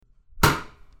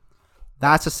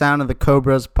That's the sound of the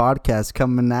Cobras podcast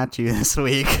coming at you this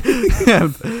week.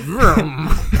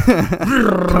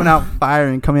 Coming out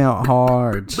firing, coming out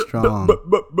hard, strong.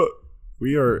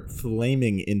 We are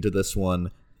flaming into this one.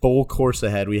 Full course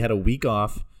ahead. We had a week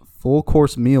off. Full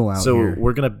course meal out here. So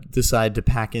we're going to decide to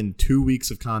pack in 2 weeks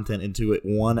of content into it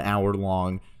 1 hour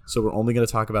long. So we're only going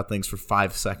to talk about things for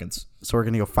 5 seconds. So we're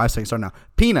going to go 5 seconds start now.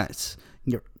 Peanuts.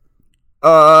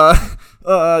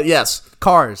 Yes.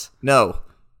 Cars. No.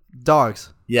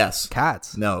 Dogs. Yes.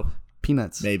 Cats. No.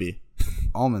 Peanuts. Maybe.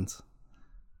 Almonds.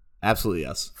 Absolutely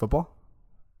yes. Football.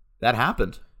 That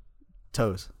happened.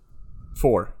 Toes.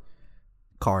 4.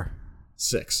 Car.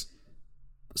 6.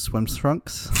 Swim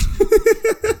trunks.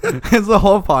 It's the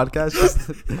whole podcast.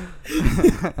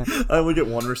 I only get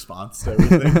one response to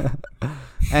everything.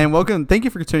 And welcome. Thank you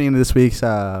for tuning into this week's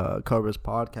Cobras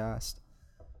podcast.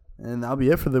 And that'll be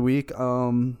it for the week.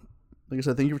 Like I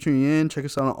said, thank you for tuning in. Check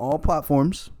us out on all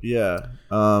platforms. Yeah.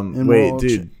 And Wait,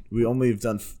 dude. We only have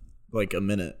done like a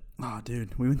minute. Oh,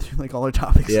 dude. We went through like all our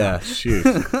topics. Yeah, shoot.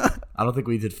 I don't think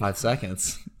we did 5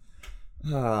 seconds.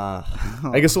 I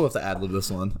guess we'll have to ad-lib this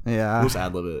one. Yeah. We'll just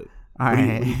ad-lib it. All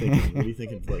right. What are you thinking? What are you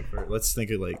thinking? Let's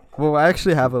think of like. Well, I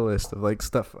actually have a list of like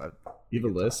stuff. You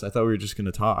have a list? I thought we were just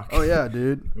gonna talk. Oh yeah,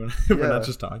 dude. We're not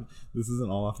just talking. This isn't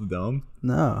all off the dome.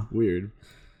 No. Weird.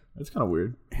 That's kind of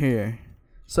weird. Here.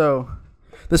 So,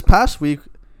 this past week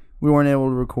we weren't able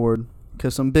to record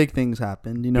because some big things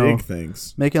happened. You know, big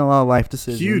things. Making a lot of life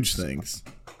decisions. Huge things.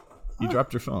 You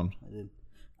dropped your phone. I did.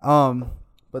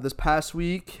 But this past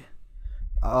week,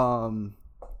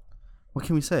 what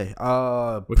can we say?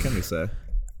 What can we say?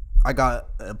 I got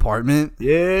an apartment.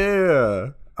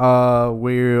 Yeah.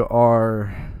 We're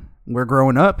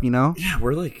growing up, you know? Yeah,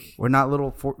 we're not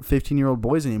little 15-year-old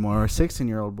boys anymore. We're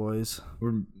 16-year-old boys.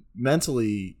 We're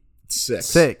mentally 6.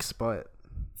 6, but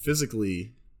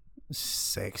physically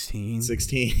 16.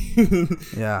 16.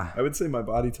 Yeah. I would say my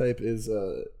body type is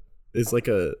like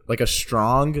a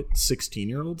strong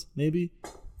 16-year-old, maybe.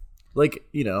 Like,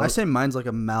 you know. I say mine's like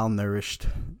a malnourished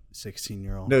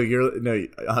 16-year-old. No,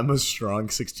 I'm a strong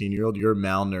 16-year-old. You're a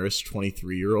malnourished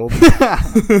 23-year-old.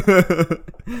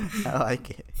 I like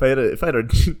it. If I had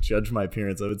to judge my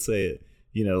appearance, I would say,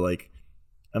 you know, like,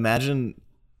 imagine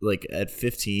like at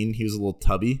 15 he was a little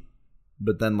tubby,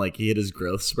 but then like he hit his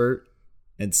growth spurt,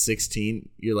 and 16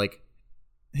 you're like,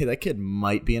 hey, that kid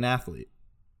might be an athlete.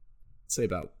 That's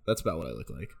about what I look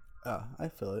like. Oh, I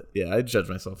feel it. Yeah, I judge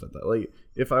myself at that. Like,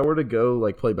 if I were to go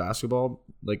like play basketball,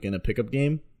 like in a pickup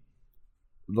game,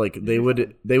 like they would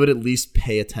at least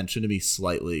pay attention to me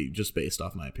slightly just based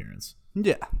off my appearance.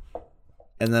 Yeah.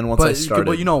 And then once I started,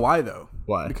 but you know why though?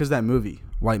 Why? Because that movie,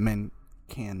 White Men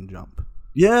Can Jump.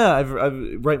 Yeah, I've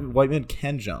White Man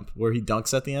Can Jump, where he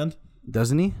dunks at the end.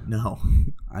 Doesn't he? No,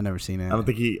 I never seen it. I don't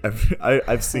think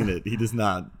I've seen it. He does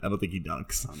not. I don't think he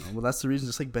dunks. I don't know. Well, that's the reason.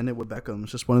 Just like Bend It with Beckham,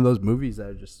 it's just one of those movies that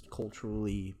are just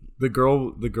culturally. The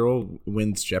girl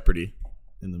wins Jeopardy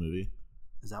in the movie.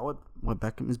 Is that what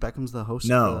Beckham is? Beckham's the host.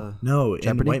 No,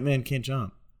 in White Man Can't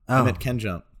Jump. Oh. I meant Can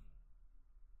Jump.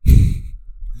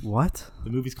 What? The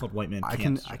movie's called White Man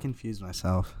Can't Jump. I confused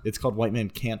myself. It's called White Man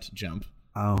Can't Jump.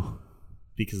 Oh.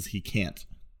 Because he can't.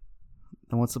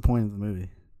 Then what's the point of the movie?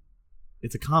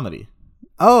 It's a comedy.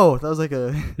 Oh, that was like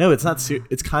a. No, it's not.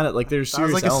 It's kind of like there's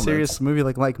serious elements. That was like a serious movie,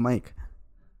 like Mike.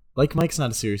 Like Mike's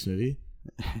not a serious movie.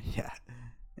 Yeah,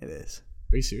 it is.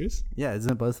 Are you serious? Yeah,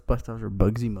 isn't it based off of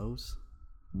Bugsy Moles?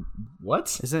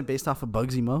 What? Isn't it based off of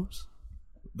Bugsy Moles?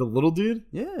 The little dude?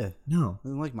 Yeah. No.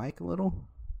 Isn't like Mike a little?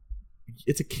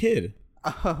 It's a kid.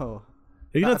 Oh.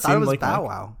 Have you not seen like Bow Mike?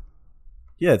 Wow?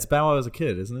 Yeah, it's Bow Wow as a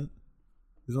kid, isn't it?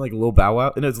 Isn't it like Lil Bow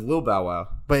Wow? No, it's Lil Bow Wow.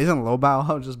 But isn't Lil Bow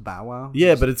Wow just Bow Wow?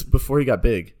 Yeah, but it's before he got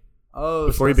big. Oh,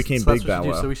 before he became Big Bow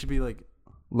Wow. So we should be like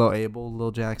Lil Abel,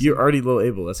 Lil Jackson. You're already Lil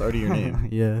Abel. That's already your name.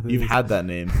 Yeah. You've had that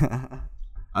name.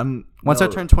 Once I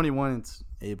turn 21, it's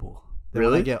Abel. Then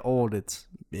really? When I get old, it's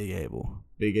Big Abel.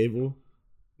 Big Abel?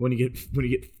 When you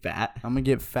get fat? I'm gonna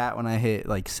get fat when I hit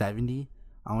like 70.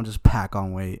 I'm gonna just pack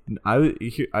on weight.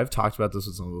 I've talked about this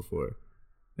with someone before,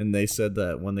 and they said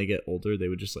that when they get older, they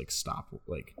would just like stop,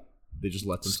 like they just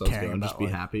let themselves go and just be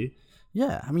happy.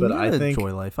 Yeah, I mean, but you I gotta think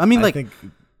enjoy life. I mean,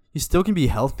 you still can be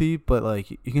healthy, but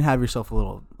like you can have yourself a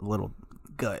little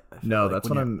gut. No, like, that's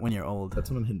when you're old.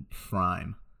 That's when I'm in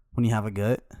prime. When you have a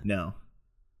gut. No.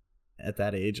 At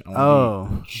that age, I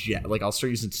want to be like I'll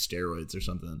start using steroids or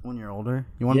something. When you're older,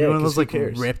 you want to be one of those like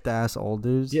ripped ass old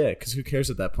dudes. Yeah, because who cares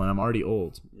at that point? I'm already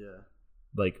old. Yeah.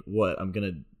 Like what? I'm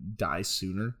gonna die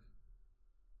sooner.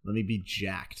 Let me be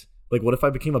jacked. Like what if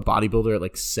I became a bodybuilder at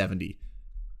like 70,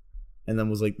 and then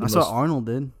was like that's what Arnold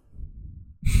did.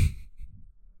 You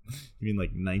mean like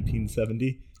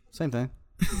 1970? Same thing.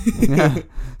 Yeah.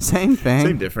 Same thing.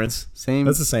 Same difference. Same.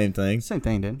 That's the same thing. Same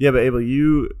thing, dude. Yeah, but Abel,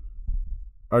 you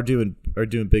are doing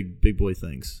big boy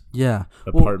things. Yeah.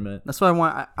 Apartment. Well, that's what I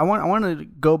want. I want to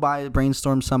go by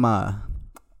brainstorm some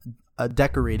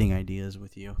decorating ideas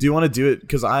with you. Do you want to do it?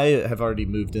 Because I have already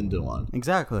moved into one,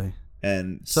 Exactly.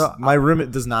 and So my room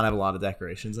does not have a lot of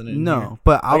decorations in it. in No, here.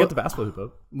 but I got the basketball hoop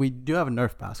up. we do have a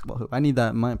Nerf basketball hoop. I need that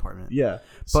in my apartment. Yeah,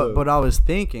 But I was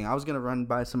thinking I was gonna run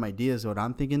by some ideas of what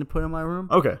I'm thinking to put in my room.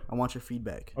 okay, I want your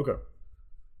feedback. okay.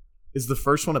 Is the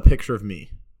first one a picture of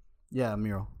me? Yeah, a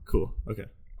mural. Cool. Okay,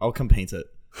 I'll come paint it.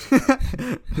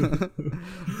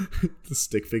 The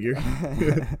stick figure.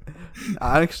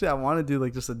 I want to do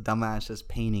like just a dumbass just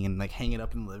painting and like hang it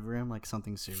up in the living room like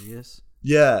something serious.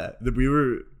 Yeah, we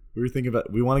were thinking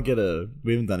about. We want to get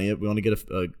we haven't done it yet. We want to get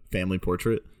a family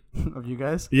portrait. Of you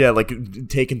guys. Yeah, like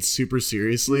taken super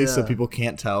seriously, so Yeah. people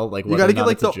can't tell. Like, You whether gotta or get not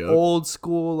like it's a the joke. old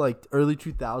school like early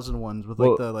 2000 ones with Well-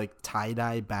 like the like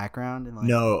tie-dye background and like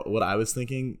No, what I was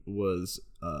thinking was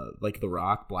like The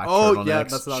Rock, black Oh, turtlenecks, yeah,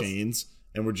 that's what I was- chains,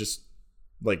 and we're just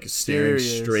like staring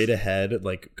Serious. straight ahead,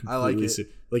 like I like completely.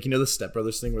 it. Like, you know the Step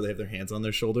Brothers thing where they have their hands on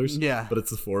their shoulders. Yeah. but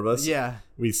it's the four of us. Yeah.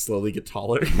 we slowly get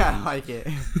taller. I like it.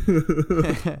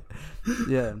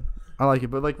 Yeah, I like it.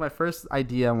 But like my first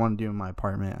idea I want to do in my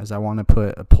apartment is I want to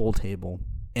put a pool table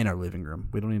in our living room.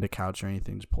 We don't need a couch or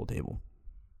anything, just pool table.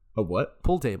 A what?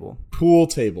 Pool table. Pool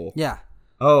table. Yeah,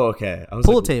 Oh, okay. I was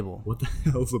pool like, table. What the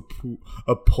hell is a pool?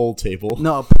 A pool table?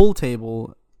 No, a pool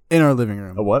table in our living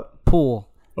room. A what? Pool.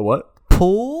 A what?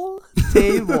 Pool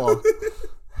table.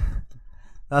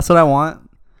 That's what I want.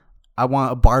 I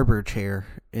want a barber chair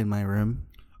in my room.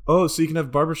 Oh, so you can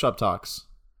have barbershop talks,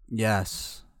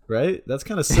 Yes. right? That's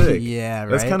kind of sick. Yeah, right.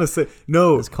 That's kind of sick.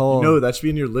 No, It's cold. No, that should be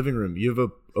in your living room. You have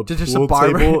a Just a pool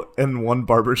barber- table and one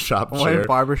barbershop chair One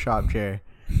barbershop chair.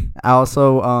 I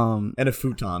also and a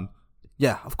futon.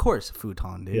 yeah, of course, a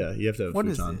futon, dude. Yeah, you have to have a What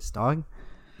is futon. this, dog?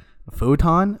 A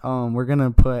futon? We're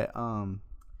gonna put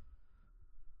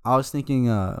I was thinking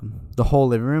the whole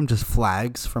living room just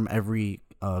flags from every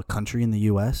country in the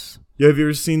US. Yeah, have you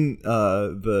ever seen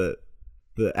the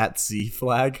at sea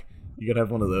flag? You gotta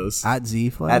have one of those. At Z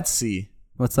flag? At sea.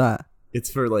 What's that? It's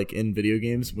for like in video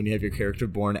games when you have your character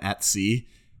born at sea.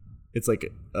 It's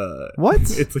like What?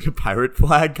 It's like a pirate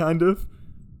flag kind of.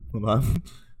 Hold on.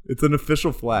 It's an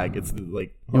official flag. It's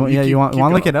like You want to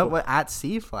look it going. up? What at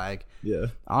sea flag? Yeah.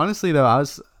 Honestly though,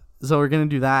 so we're gonna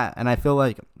do that, and I feel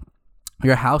like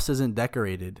your house isn't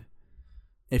decorated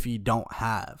if you don't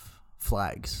have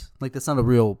flags. Like that's not a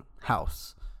real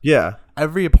house. Yeah.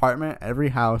 Every apartment, every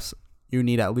house, you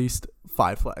need at least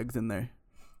 5 flags in there.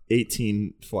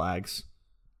 18 flags.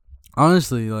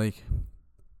 Honestly, like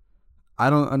I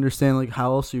don't understand like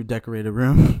how else you decorate a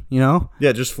room, you know?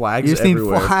 Yeah, just flags You just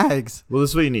everywhere. need flags. Well,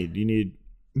 this is what you need. You need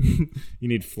you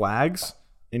need flags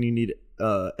and you need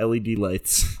LED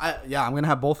lights, I'm going to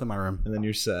have both in my room. and then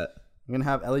you're set. I'm going to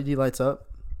have LED lights up.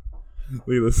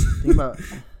 Look at this. Think about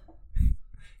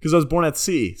Because I was born at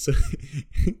sea, so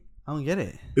I don't get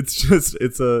it.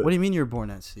 it's a. What do you mean you were born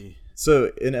at sea?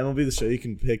 So in MLB The Show,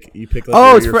 you pick like Oh,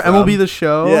 where it's you're for from. MLB The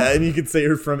Show? Yeah, and you can say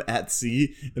you're from at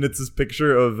sea, and it's this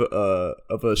picture of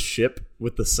a ship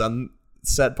with the sun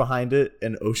set behind it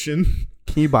and ocean.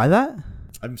 Can you buy that?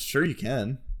 I'm sure you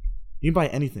can. You can buy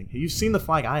anything. You've seen the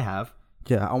flag I have.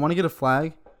 Yeah, I want to get a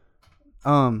flag.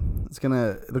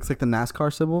 It looks like the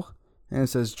NASCAR symbol, and it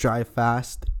says "Drive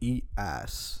fast, eat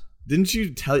ass." Didn't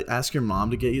you ask your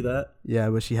mom to get you that? Yeah,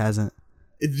 but she hasn't.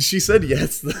 She said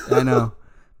yes. I know,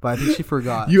 but I think she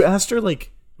forgot. You asked her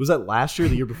like, was that last year or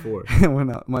the year before?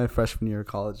 When my freshman year of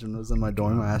college and was in my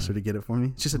dorm, I asked her to get it for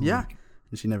me. She said yeah,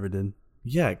 and she never did.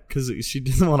 Yeah, because she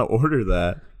didn't want to order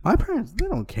that. My parents, they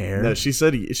don't care. No, she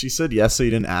said yes, so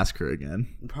you didn't ask her again.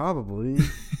 Probably.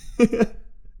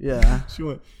 Yeah. She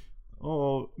went,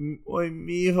 oh, oy,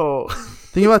 mijo.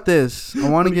 Think about this. I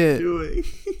want to What are you get. doing?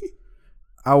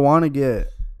 I want to get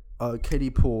a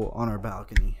kiddie pool on our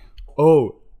balcony.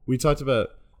 Oh, we talked about,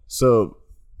 so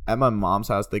at my mom's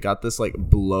house, they got this like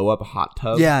blow up hot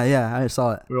tub. Yeah, I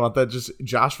saw it. We want that. Just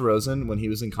Josh Rosen, when he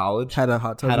was in college, Had a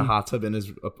hot tub. had a hot tub in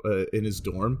his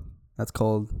dorm. That's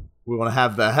cold. We want to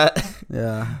have that.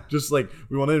 Yeah. Just like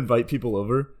we want to invite people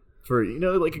over for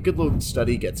like a good little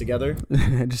study get together.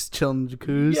 Just chill in the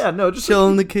jacuzzi. Yeah, no, just chill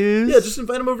in like, the jacuzzi. yeah, just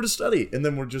invite them over to study, and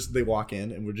then they walk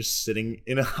in and we're just sitting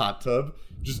in a hot tub,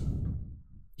 just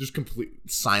complete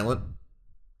silent,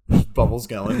 bubbles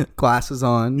going. Glasses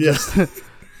on. Yeah. Just, you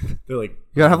They're like,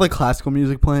 gotta have like classical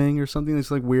music playing or something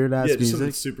that's like weird ass yeah, just something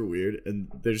music. super weird,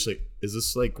 and they're just like, is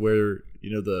this like where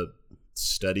the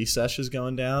study sesh is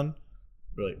going down?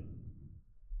 We're like,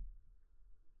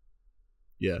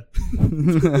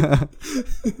 Yeah.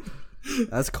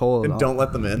 That's cold. And don't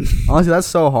let them in. Honestly, that's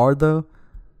so hard though.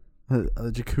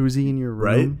 A jacuzzi in your room,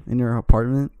 Right? in your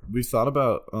apartment. We've thought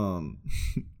about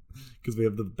because we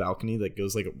have the balcony that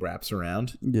goes like it wraps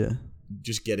around. Yeah,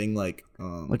 Just getting like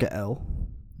like an L.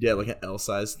 yeah, like an L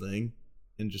size thing,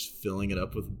 and just filling it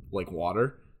up with like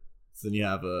water. So then you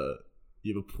have a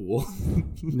pool.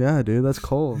 Yeah, dude, that's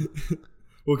cold.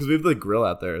 Well, because we have the grill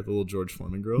out there, the little George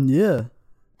Foreman grill. Yeah,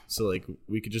 So like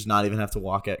we could just not even have to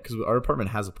walk at because our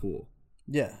apartment has a pool.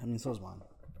 yeah. I mean, so is mine.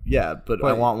 Yeah, but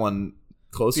I want one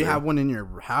closer. If you have one in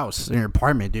your house, in your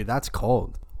apartment, dude, that's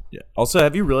cold. Yeah. Also,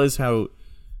 have you realized how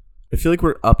I feel like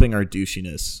we're upping our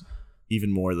douchiness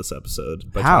even more this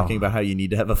episode by How? talking about how you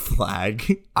need to have a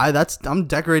flag? I'm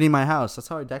decorating my house. That's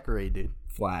how I decorate, dude.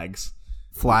 Flags.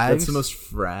 Flags. That's the most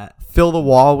frat. Fill the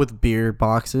wall with beer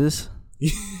boxes.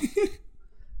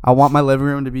 I want my living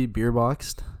room to be beer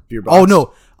boxed. Beer box. Oh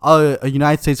no, a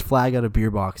United States flag out of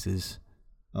beer boxes.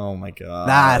 Oh my god.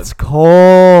 That's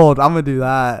cold. I'm gonna do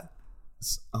that.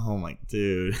 Oh my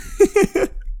dude.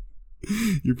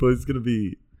 Your place is gonna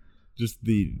be just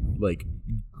the like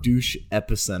douche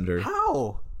epicenter.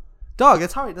 How? Dog,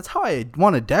 that's how I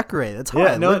want to decorate. That's how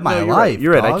I live my you're life. Right.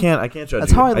 You're right. dog. I can't judge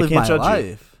That's you. how I live can't my judge you.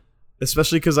 life.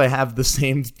 Especially because I have the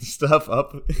same stuff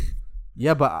up.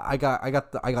 Yeah, but I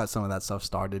got some of that stuff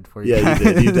started for you. Yeah, guys.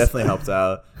 you did. You definitely helped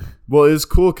out. Well, it was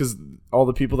cool because all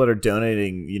the people that are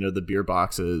donating, the beer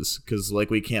boxes, because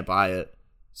like we can't buy it,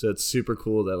 so it's super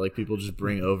cool that like people just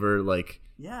bring over like.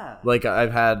 Yeah. Like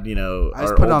I've had, I just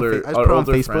our put it on older, I just our put it on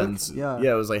older Facebook. friends. Yeah.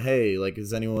 Yeah, it was like, hey, like,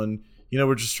 is anyone,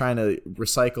 we're just trying to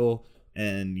recycle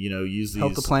and use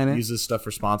Help the planet. use this stuff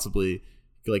responsibly.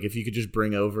 Like, if you could just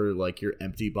bring over like your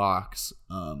empty box,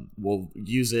 we'll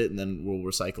use it and then we'll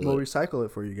recycle We'll it. recycle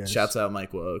it for you guys. Shouts out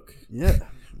Mike Woke. Yeah.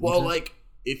 Well, like,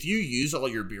 if you use all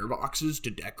your beer boxes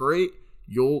to decorate,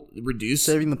 you'll reduce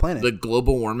Saving the planet. the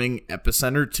global warming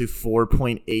epicenter to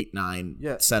 4.89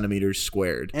 Yeah. centimeters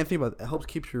squared. And think about it, it helps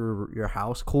keep your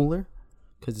house cooler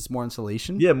because it's more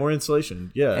insulation. Yeah, more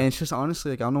insulation. Yeah. And it's just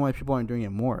honestly, like, I don't know why people aren't doing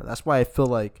it more. That's why I feel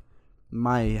like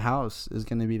my house is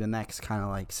going to be the next kind of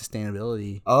like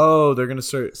sustainability Oh, they're gonna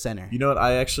start. center. You know what?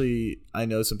 I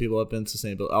know some people up in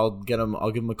sustainability. I'll give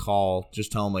them a call.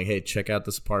 Just tell them like, hey, check out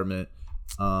this apartment.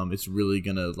 It's really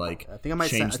gonna like. I think I might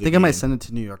change send, the I might game. send it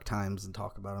to New York Times and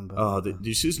talk about them. But Oh, did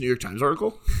you see this New York Times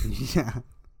article? yeah,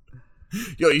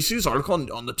 Yo, you see this article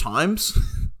on the Times?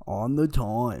 on the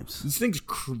Times. This thing's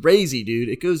crazy, dude.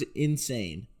 It goes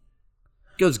insane.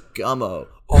 It goes gummo.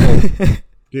 Oh,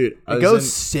 dude, It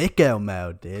goes sicko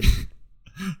mode, dude.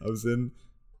 I was in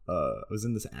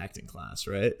this acting class,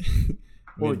 right?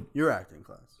 Well, you're acting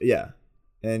class. Yeah.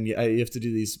 And you have to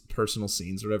do these personal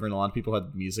scenes or whatever, and a lot of people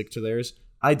had music to theirs.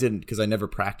 I didn't because I never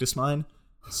practiced mine.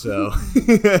 So,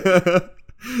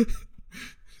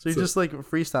 So you just like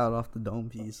freestyled off the dome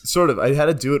piece. sort of. I had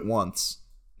to do it once,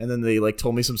 and then they like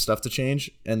told me some stuff to change,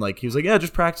 and like he was like, "Yeah,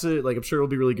 just practice it. Like I'm sure it'll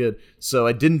be really good." So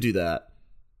I didn't do that,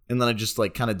 and then I just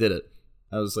like kind of did it.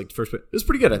 I was like, first, it was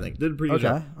pretty good. I think did a pretty good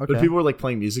job. Okay. But people were like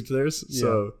playing music to theirs,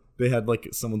 so they had like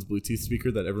someone's Bluetooth speaker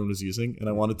that everyone was using, and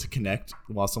I wanted to connect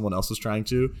while someone else was trying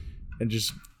to, and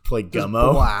just play Just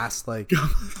gummo. blast like.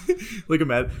 Like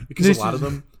imagine because This a lot is- of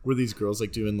them were these girls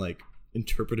like doing like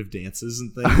interpretive dances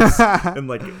and things, and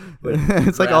like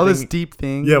It's like all this grabbing- deep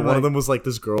thing. Yeah, one like, of them was like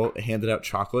this girl handed out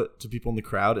chocolate to people in the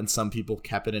crowd, and some people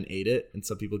kept it and ate it, and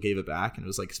some people gave it back, and it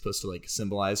was like supposed to like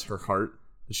symbolize her heart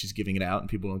that she's giving it out, and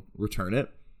people don't return it.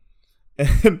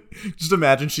 And just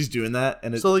imagine she's doing that,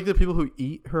 and it, So like the people who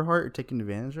eat her heart are taking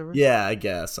advantage of her. yeah, I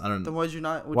guess I don't Then know. why'd you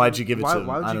not? Why'd you give it to them?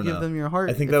 Why would I you don't give know. them your heart?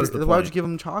 I think if that was you're- the Why would point. you give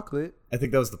them chocolate I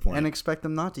think that was the point. and expect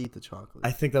them not to eat the chocolate?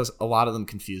 I think that was a lot of them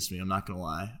confused me. I'm not gonna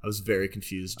lie, I was very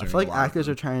confused. I during feel like a lot of actors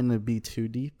them. are trying to be too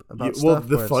deep about Yeah, stuff. well,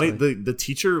 the where it's funny like- the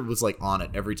teacher was like on it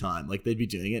every time. Like they'd be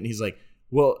doing it, and he's like,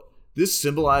 "Well, this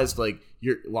symbolized like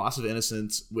your loss of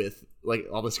innocence with like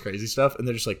all this crazy stuff," and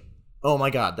they're just like, "Oh my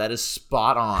god, that is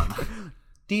spot on."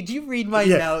 Did you read my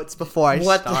Yeah. notes before I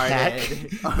What the started?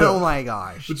 heck? Oh my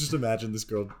gosh! But just imagine this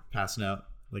girl passing out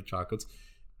like chocolates.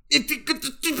 If you could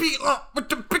just be up with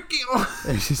the picky on.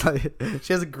 And she's like,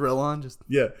 she has a grill on. Just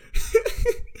Yeah,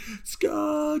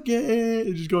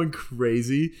 Skagit, just going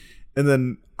crazy, and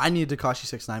then I need a Tekashi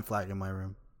 6ix9ine flag in my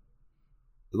room.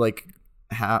 like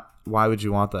how why would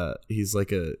you want that? He's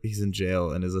in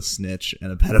jail and is a snitch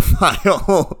and a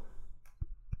pedophile.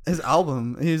 His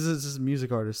album. He's just a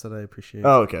music artist that I appreciate.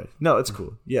 Oh, okay. No, it's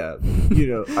cool. Yeah.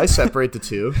 I separate the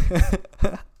two.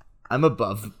 I'm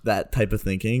above that type of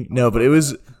thinking. No, but it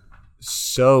was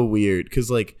so weird because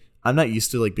like I'm not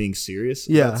used to like being serious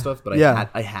Yeah. about stuff, but Yeah.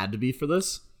 I had to be for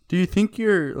this. Do you think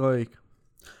you're like?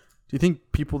 Do you think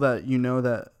people that you know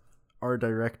that are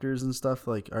directors and stuff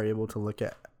like are able to look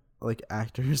at like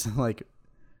actors and like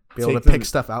be able to pick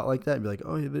stuff out like that and be like,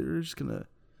 oh, yeah, they're just gonna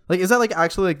like, is that like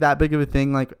actually like that big of a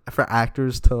thing like for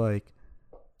actors to like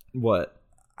what?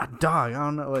 Dog, I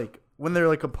don't know, like when they're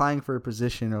like applying for a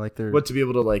position or like they're What, to be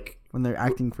able to like when they're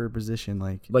acting for a position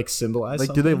like symbolize like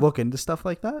something? do they look into stuff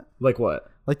like that? Like what?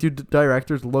 Like do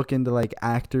directors look into like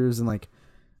actors and like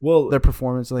Well, their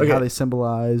performance, like okay. how they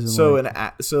symbolize? And So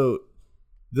like, so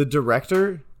the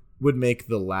director would make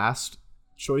the last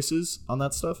choices on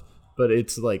that stuff, but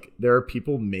it's like there are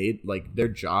people made like their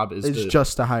job is it's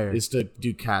just to hire. is to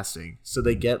do casting. So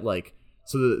they get like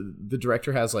so the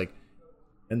director has like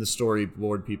and the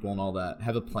storyboard people and all that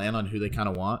have a plan on who they kind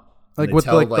of want. Like what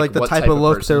like the what type of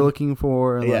look person. they're looking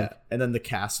for. And Yeah, like, and then the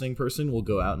casting person will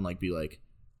go out and like be like,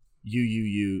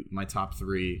 you, my top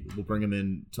 3. We'll bring them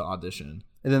in to audition.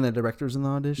 and then the director's in the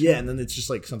audition. Yeah, and then it's just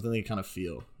like something they kind of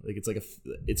feel like it's like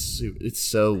it's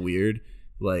so weird,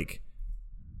 like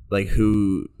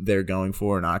who they're going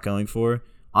for or not going for.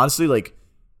 Honestly, like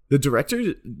the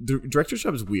director's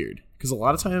job is weird because a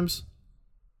lot of times,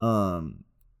 I'm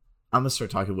gonna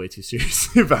start talking way too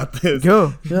seriously about this.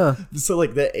 Go, yeah. So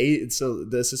like the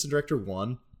assistant director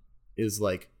 1 is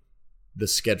like the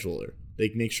scheduler.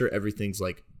 They make sure everything's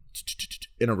like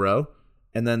in a row,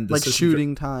 and then the Like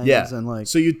shooting times, yeah, and like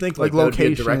so you'd think like that would be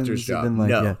a director's locations, job. and then, like,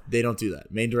 No, yeah. they don't do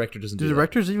that. Main director doesn't Do do that.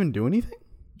 directors even do anything?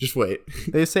 Just wait.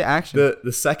 They say action.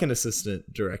 The second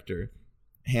assistant director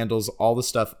handles all the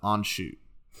stuff on shoot.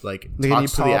 Like Like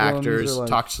talks to the any problems actors, or, like-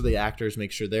 talks to the actors,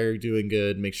 make sure they're doing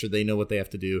good, make sure they know what they have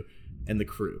to do, and the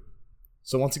crew.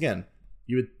 So once again,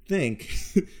 you would think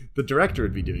the director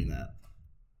would be doing that.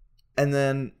 And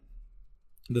then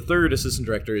the third assistant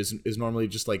director is normally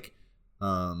just like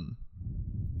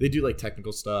they do like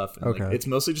technical stuff and like, Okay. it's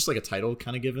mostly just like a title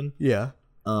kind of given. yeah.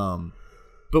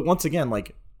 But once again,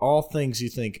 like all things you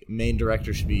think main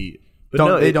director should be,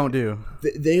 but They don't do.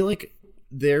 they like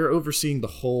they're overseeing the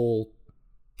whole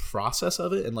process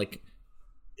of it, and like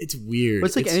it's weird. But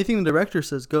it's like anything the director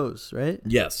says goes, right?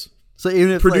 Yes. So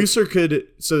even if Producer could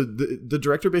so the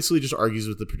director basically just argues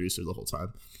with the producer the whole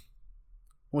time.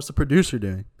 what's the producer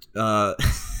doing?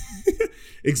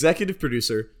 Executive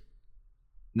producer,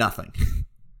 nothing.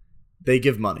 They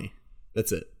give money.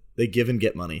 That's it. They give and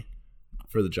get money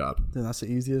for the job. Then that's the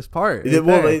easiest part.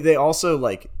 They also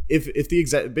like if the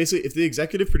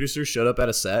executive producer showed up at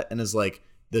a set and is like,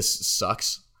 this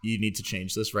sucks, you need to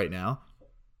change this right now,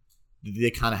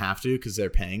 they kind of have to because they're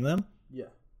paying them. yeah.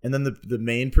 And then the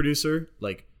main producer,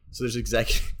 like, so there's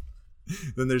executive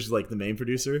then there's like the main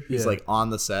producer who's Yeah. like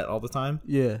on the set all the time.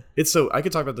 Yeah. It's so I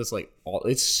could talk about this like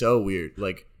it's so weird.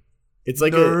 Like it's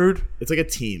like Nerd. it's like a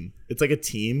team. It's like a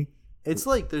team. It's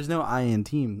like there's no I in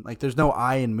team. Like there's no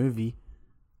I in movie.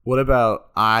 What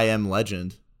about I Am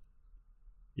Legend?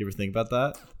 You ever think about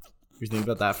that? You think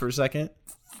about that for a second?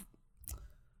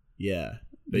 Yeah.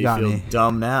 But you got feel me.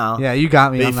 dumb now. Yeah, you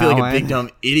got me. But you on feel that like one. a big dumb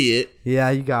idiot. Yeah,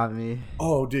 you got me.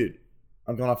 Oh, dude.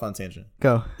 I'm going off on a tangent.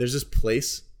 Go. There's this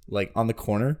place like on the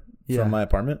corner Yeah. from my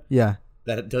apartment Yeah.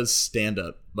 that does stand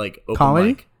up, like open Comedy?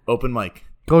 mic. Open mic.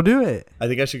 Go do it. I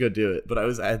think I should go do it. But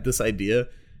I had this idea.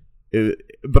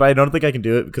 But I don't think I can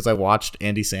do it because I watched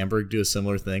Andy Samberg do a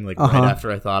similar thing like Uh-huh. right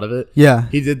after I thought of it. Yeah.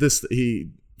 He did this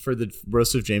for the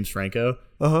roast of James Franco.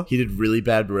 Uh-huh. He did really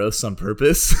bad roasts on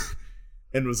purpose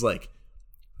and was like,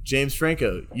 James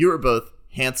Franco, you are both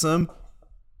handsome,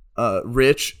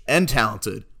 rich, and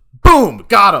talented. Boom,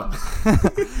 got him.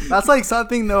 That's like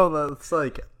something though that's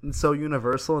like so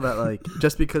universal that like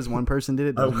just because one person did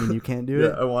it doesn't mean you can't do Yeah,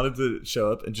 it. I wanted to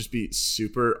show up and just be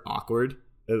super awkward,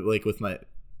 like with my,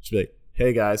 just be like,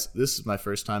 hey guys, this is my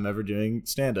first time ever doing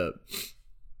stand up.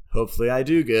 Hopefully I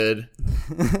do good.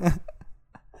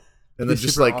 And then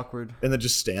just super like awkward. and then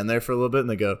just stand there for a little bit and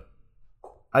they go,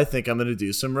 I think I'm gonna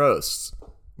do some roasts.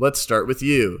 Let's start with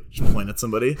you. Just point at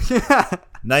somebody.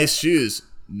 Nice shoes,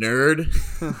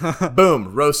 nerd.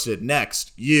 Boom, roasted.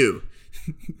 Next, you.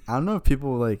 I don't know if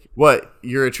people like What?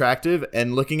 You're attractive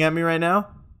and looking at me right now?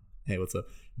 Hey, what's up?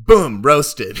 Boom,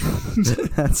 roasted.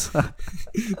 that's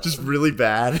Just really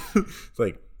bad.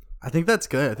 Like, I think that's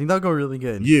good. I think that'll go really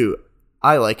good. you,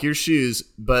 I like your shoes,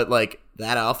 but like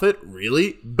that outfit,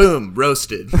 really? Boom,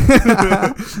 roasted.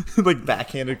 Like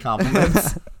backhanded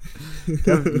compliments.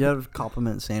 You have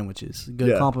compliment sandwiches. Good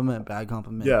Yeah. compliment, bad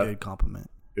compliment, Yeah. good compliment.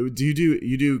 You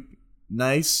do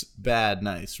nice, bad,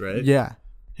 nice, right? Yeah.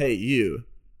 Hey, you,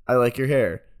 I like your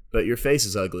hair, but your face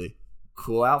is ugly.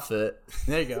 Cool outfit.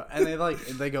 There you go. And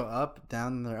they go up,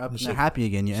 down, and they're up, and they're like- happy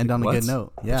again. You end on a What? good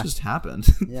note. Yeah. What just happened?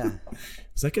 Yeah.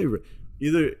 Is that guy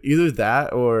either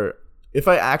that or if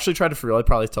I actually tried to for real, I'd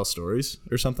probably tell stories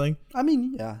or something. I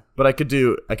mean, yeah. But I could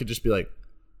just be like,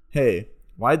 hey,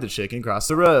 why'd the chicken cross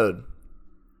the road?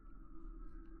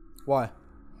 Why?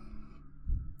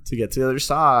 To get to the other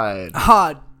side.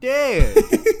 Ah, damn.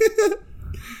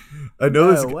 I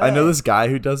know No this guy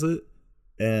who does it,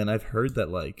 and I've heard that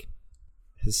like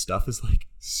his stuff is like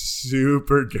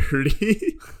super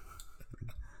dirty.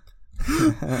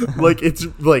 Like it's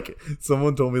like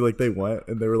someone told me like they went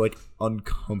and they were like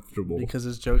uncomfortable Because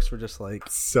his jokes were just like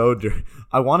so dirty.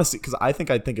 I want to see because I think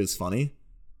it's funny,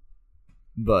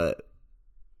 but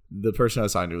the person I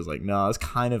was talking to was like, no, I was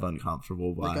kind of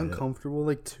uncomfortable by like uncomfortable,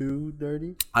 like too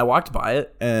dirty. I walked by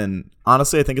it, and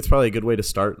honestly, I think it's probably a good way to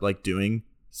start like doing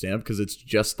stand up because it's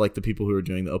just like the people who are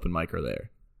doing the open mic are there.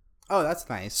 Oh, that's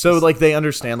nice. So like they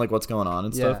understand like what's going on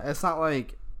and stuff. Yeah, it's not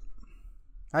like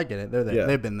I get it. They're there. Yeah.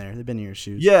 They've been there. They've been in your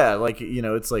shoes. Yeah, like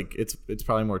it's like it's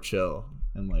probably more chill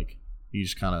and like you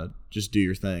just kind of just do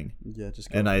your thing. Yeah, just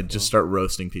and I just start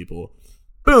roasting people.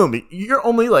 Boom, you're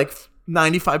only like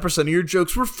 95% of your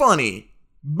jokes were funny.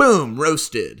 Boom,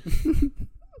 roasted.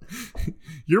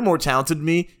 You're more talented than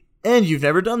me, and you've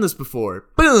never done this before.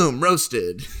 Boom,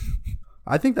 roasted.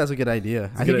 I think that's a good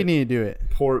idea. I think you need to do it.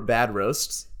 Poor bad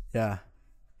roasts. Yeah,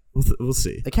 We'll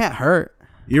see. it can't hurt.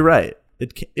 You're right.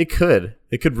 It could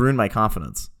ruin my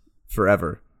confidence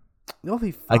forever. You'll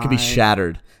be fine. I could be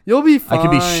shattered. You'll be fine. I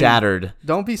could be shattered.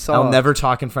 Don't be soft. I'll never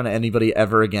talk in front of anybody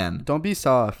ever again. Don't be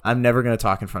soft. I'm never gonna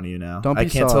talk in front of you now. Don't be I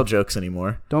can't soft. tell jokes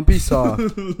anymore. Don't be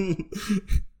soft.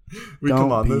 We Don't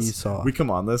come on be this. soft. We come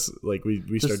on this. Like we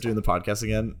Just- start doing the podcast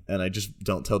again, and I just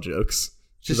don't tell jokes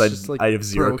Just because like I have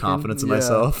zero broken. confidence in Yeah.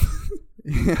 myself.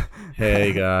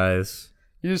 Hey guys,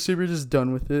 You're super just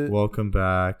done with it. welcome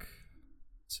back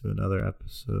to another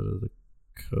episode of the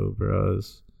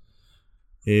Cobras.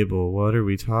 Abel, what are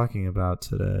we talking about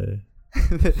today?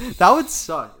 That would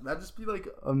suck. That'd just be like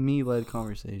a me-led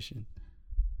conversation.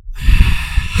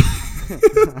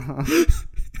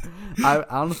 I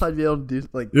don't know if I'd be able to do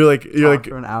like You're talk like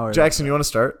for an hour. Jackson. You want to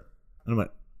start? And I'm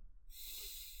like,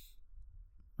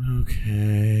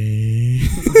 okay.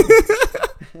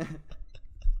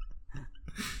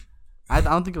 I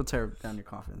don't think it'll tear down your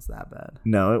confidence that bad.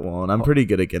 No, it won't. I'm pretty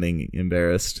good at getting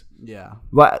embarrassed. Yeah,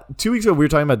 But 2 weeks ago, we were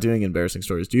talking about doing embarrassing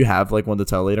stories. Do you have like one to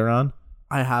tell later on?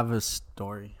 I have a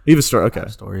story. You have a story? I Okay.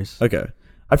 have stories. Okay.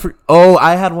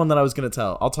 I had one that I was gonna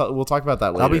tell. We'll talk about that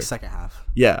later. That'll be second half.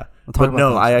 Yeah. We'll talk But about no,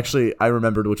 those. I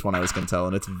remembered which one I was gonna tell,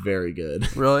 and it's very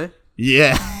good. Really?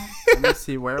 Yeah. Let me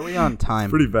see. Where are we on time?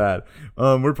 Pretty bad.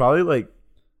 We probably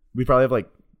have like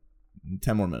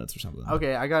 10 more minutes or something.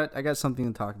 Okay, I got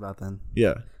something to talk about then.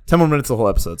 Yeah. 10 more minutes the whole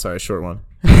episode. Sorry, short one.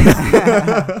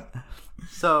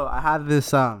 So I had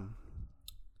this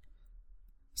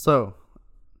So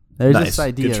there's Nice. this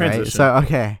idea, Good right? transition. So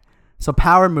okay. So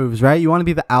power moves, right? You want to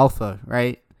be the alpha,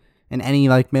 right? In any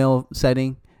like male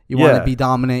setting. You want Yeah. to be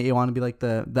dominant, you want to be like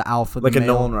the alpha, Like the a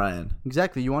male. Nolan Ryan.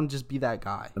 Exactly. You want to just be that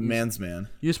guy. A man's man.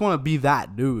 You just want to be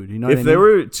that dude, you know what I If mean? there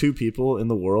were two people in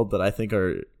the world that I think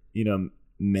are,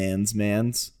 men,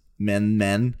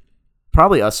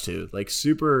 probably us two. Like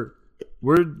super,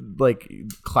 we're like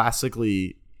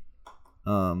classically,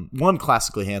 one,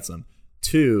 classically handsome,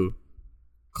 two,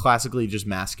 classically just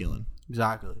masculine.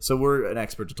 Exactly. So we're an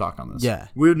expert to talk on this. Yeah.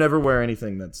 We would never wear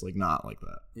anything that's like not like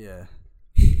that. Yeah.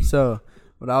 So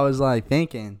what I was like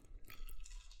thinking,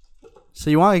 so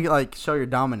you want to like show your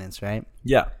dominance, right?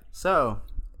 Yeah. So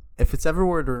if it's ever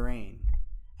were to rain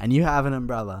and you have an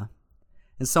umbrella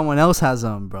and someone else has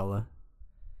an umbrella.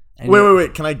 And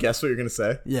Wait. Can I guess what you're going to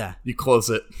say? Yeah. You close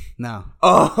it. No.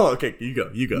 Oh, okay. You go.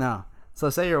 No. So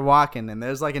say you're walking and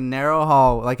there's like a narrow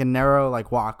hall, like a narrow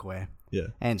like walkway. Yeah.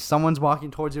 And someone's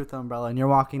walking towards you with an umbrella and you're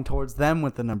walking towards them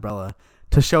with an umbrella.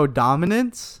 To show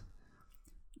dominance,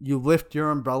 you lift your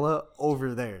umbrella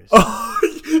over theirs. Oh,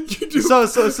 you do.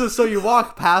 So you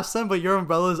walk past them, but your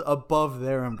umbrella is above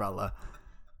their umbrella.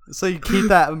 So you keep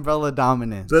that umbrella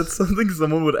dominance. That's something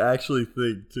someone would actually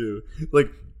think too. Like,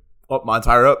 oh, mine's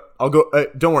higher up. I'll go.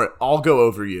 Don't worry. I'll go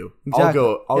over you. Exactly.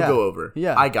 I'll Yeah. go over.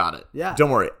 Yeah. I got it. Yeah. Don't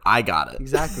worry. I got it.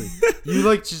 Exactly. You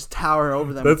like just tower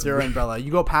over them That's with your umbrella.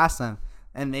 You go past them,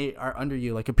 and they are under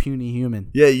you like a puny human.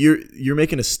 Yeah, you're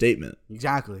making a statement.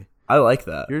 Exactly. I like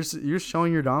that. You're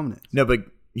showing your dominance. No, but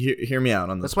hear me out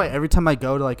on this. That's why every time I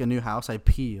go to like a new house, I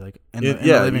pee like in the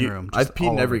living room. I've just peed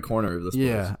all in every over. corner of this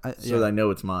Yeah, place, I- so yeah. that I know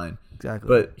it's mine. Exactly.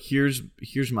 But here's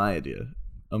my idea: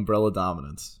 umbrella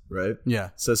dominance, right? yeah,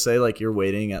 So say like you're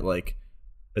waiting at like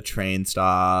a train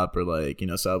stop or like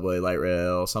subway, light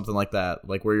rail, something like that,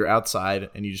 like where you're outside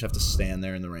and you just have to stand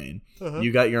there in the rain.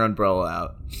 You got your umbrella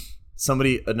out.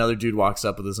 Another dude walks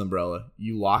up with his umbrella.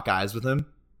 You lock eyes with him.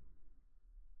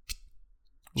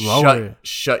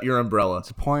 Shut your umbrella.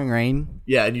 It's pouring rain.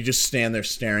 Yeah, and you just stand there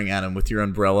staring at him with your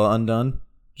umbrella undone,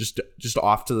 just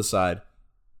off to the side.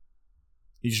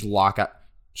 You just lock out.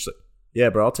 Just like, yeah,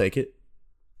 bro, I'll take it.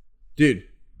 Dude,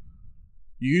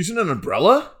 you using an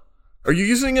umbrella? Are you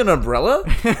using an umbrella?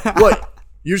 What?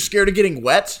 You're scared of getting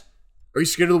wet? Are you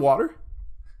scared of the water?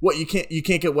 What? You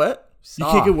can't get wet? Soft.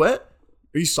 You can't get wet?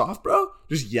 Are you soft, bro?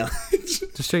 Just yelling.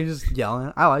 just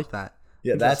yelling. I like that.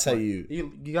 Yeah, that's how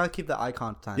you gotta keep the eye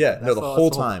contact. Yeah, no, the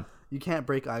whole time. You can't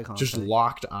break eye contact. Just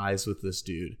locked eyes with this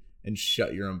dude and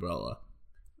shut your umbrella.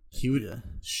 He would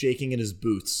shaking in his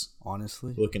boots,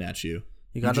 honestly, looking at you.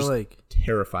 You gotta like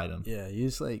terrified him. Yeah, you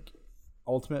just like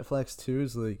ultimate flex too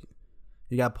is like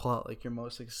you gotta pull out like your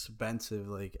most expensive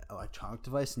like electronic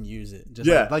device and use it. Just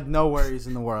like no worries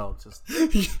in the world. Just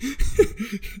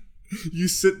you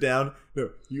sit down. No,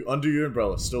 you under your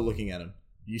umbrella, still looking at him.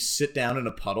 You sit down in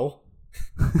a puddle.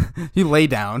 You lay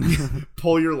down.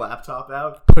 Pull your laptop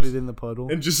out. Put it in the puddle.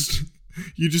 And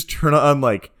you just turn on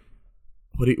like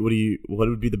what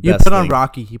would be the best You put on thing?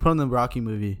 Rocky. You put on the Rocky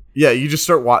movie. Yeah, you just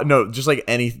start just like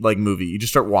any like movie. You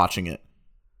just start watching it.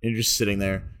 And you're just sitting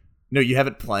there. No, you have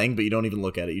it playing, but you don't even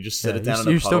look at it. You just sit it down in a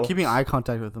puddle. You're still keeping eye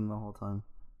contact with him the whole time.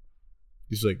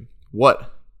 He's like,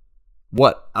 "What?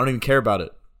 What? I don't even care about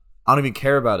it. I don't even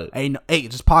care about it. Hey,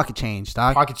 just pocket change,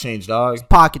 dog. Pocket change, dog. Just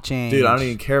pocket change. Dude, I don't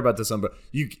even care about this umbrella.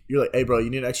 You're like, hey, bro, you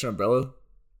need an extra umbrella?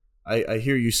 I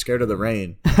hear you scared of the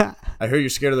rain. I hear you're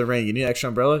scared of the rain. You need an extra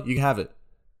umbrella? You can have it.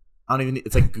 I don't even need,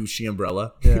 it's like Gucci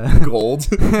umbrella. Yeah.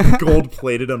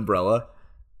 Gold-plated umbrella.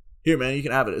 Here, man, you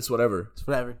can have it. It's whatever. It's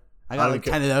whatever. I got like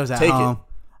 10 of those at home.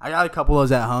 I got a couple of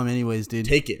those at home anyways, dude.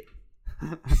 Take it.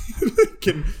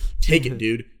 Take it,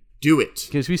 dude. Do it.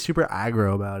 Because we super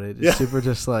aggro about it. It's super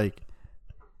just like.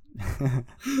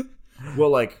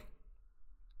 Well, like,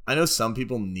 I know some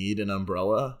people need an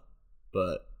umbrella,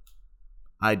 but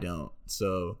I don't.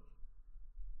 So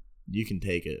you can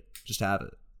take it. Just have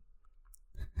it.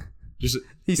 Just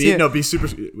be super.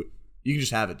 You can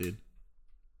just have it, dude.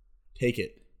 Take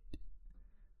it.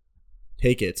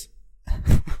 Take it.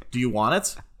 Do you want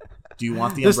it? Do you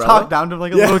want the umbrella? Just talk down to him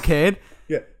like a little kid.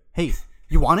 Yeah. Hey,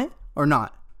 you want it or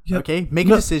not? Yeah. Okay, make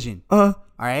a decision. All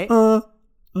right.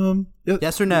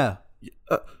 Yes or no?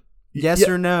 Yes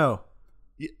or no?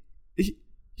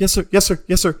 Yes, sir. Yes, sir.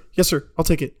 Yes, sir. Yes, sir. I'll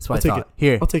take it. That's what I thought.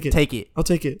 Here, I'll take it. Take it. I'll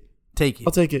take it. Take it.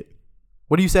 I'll take it.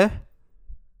 What do you say?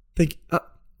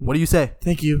 What do you say?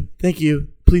 Thank you. Thank you.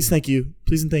 Please, thank you.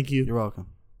 Please and thank you. You're welcome.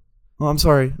 Oh, I'm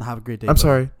sorry. Have a great day. I'm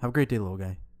sorry. Have a great day, little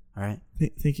guy. All right.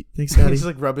 Thank you. Thanks, Daddy. Just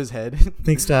like rub his head.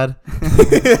 Thanks, Dad.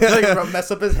 Like mess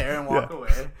up his hair and walk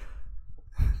away.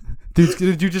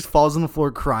 Dude just falls on the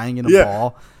floor crying in a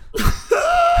ball.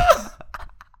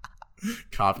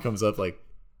 Cop comes up like,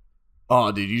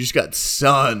 oh, dude, you just got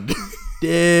sunned.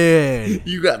 Dude.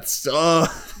 You got sunned.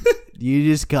 You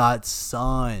just got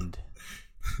sunned.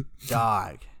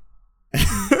 Dog.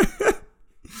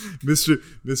 Mr.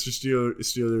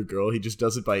 Stealer Girl, he just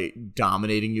does it by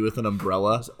dominating you with an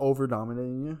umbrella. Just over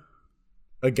dominating you.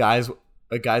 A guy's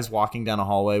walking down a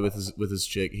hallway with his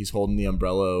chick. He's holding the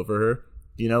umbrella over her.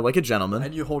 You know, like a gentleman.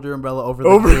 And you hold your umbrella over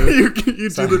you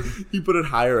put it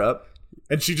higher up,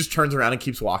 and she just turns around and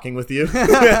keeps walking with you. You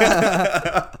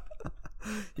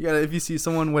gotta, if you see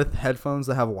someone with headphones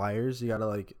that have wires, you gotta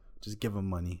like just give them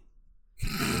money.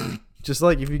 Just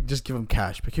like if you just give them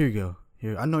cash, but here you go.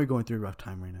 Here, I know you're going through a rough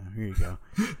time right now. Here you go.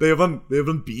 They have on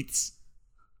Beats.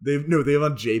 They have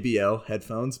on JBL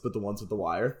headphones, but the ones with the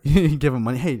wire. You give them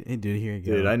money. Hey, dude, here you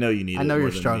go. Dude, I know you need it. I know more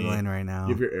you're struggling right now.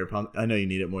 You have your AirPods. I know you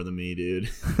need it more than me,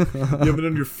 dude. You have it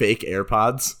on your fake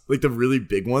AirPods, like the really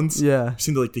big ones. Yeah. I've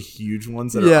seen the huge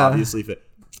ones that are obviously fit.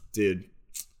 Dude,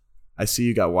 I see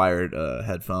you got wired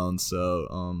headphones,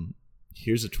 so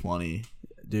here's a 20.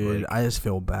 Dude, I just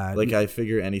feel bad. Like, I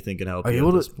figure anything can help you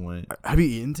at this point. Have you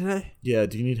eaten today? Yeah.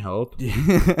 Do you need help? Do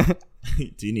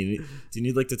you need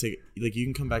like to take, like, you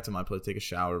can come back to my place, take a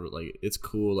shower, but like, it's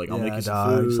cool. Like, I'll make you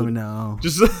some food. Just let me know.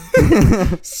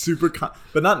 Just super,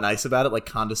 but not nice about it, like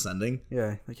condescending.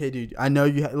 Yeah. Like, hey, dude, I know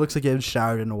it looks like you haven't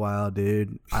showered in a while,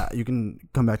 dude. You can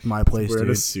come back to my place, Wearing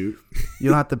dude. a suit. You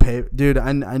don't have to pay. Dude,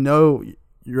 I know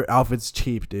your outfit's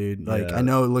cheap, dude. Like, I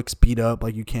know it looks beat up.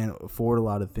 Like, you can't afford a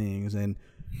lot of things. And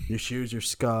your shoes are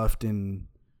scuffed and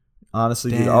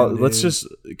honestly, dude, let's just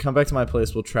come back to my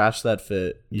place. We'll trash that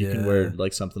fit. You can wear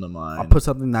like something of mine. I'll put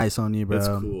something nice on you, bro. It's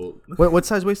cool. What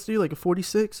size waist are you? Like a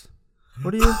 46?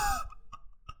 What are you?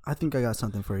 I think I got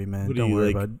something for you, man. Don't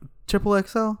worry about it. Triple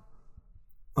XL? Oh,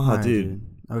 right, dude.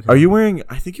 Okay. Are you wearing?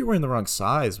 I think you're wearing the wrong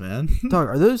size, man. Dog,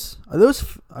 are those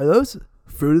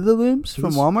Fruit of the Looms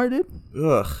from Walmart, dude?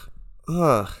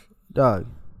 Ugh. Dog.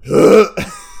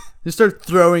 He started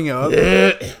throwing up.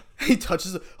 He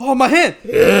touches it. Oh, my hand.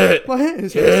 My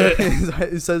hand.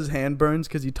 It says his hand burns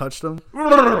because he touched him.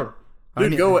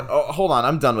 Dude, go. Hold on.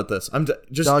 I'm done with this.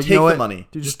 Just Dog, take you know the what? money.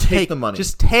 Dude, just take the money.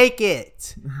 Just take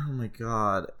it. Oh my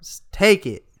god. Just take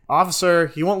it. Officer,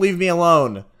 he won't leave me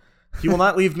alone. He will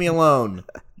not leave me alone.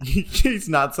 He's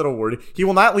not said a word. He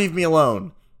will not leave me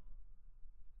alone.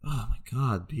 Oh my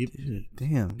god, people. Dude,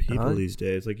 damn. People dog. these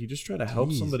days, like, you just try to help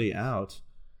Jeez. somebody out.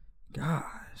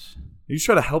 Gosh. You just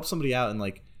try to help somebody out, and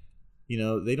like, they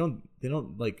don't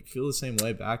like feel the same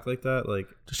way back like that. Like,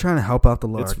 Just trying to help out the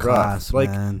lower it's rough. class, Like,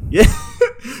 man. yeah,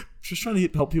 just trying to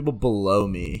help people below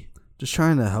me. Just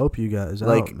trying to help you guys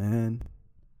Like, out, man.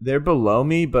 They're below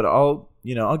me, but I'll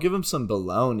give them some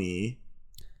baloney.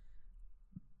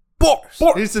 Bars.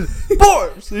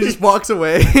 He just walks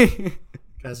away.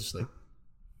 Guys just like,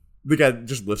 the guy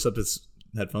just lifts up his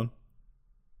headphone.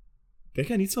 That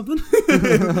guy needs something.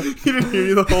 He didn't hear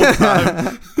you the whole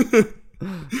time.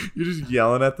 You're just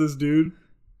yelling at this dude.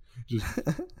 Just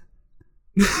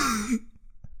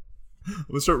I'm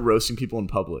gonna start roasting people in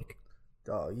public.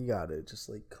 Dog, you got it. Just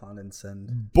like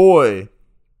condescend. Boy,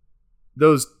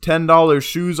 those $10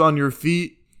 shoes on your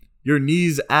feet, your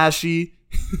knees ashy,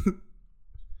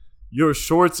 your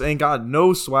shorts ain't got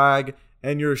no swag,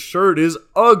 and your shirt is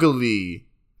ugly.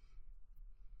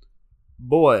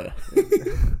 Boy.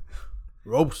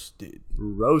 Roasted.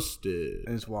 Roasted.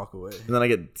 And just walk away. And then I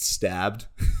get stabbed.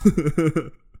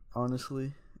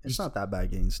 Honestly, it's not that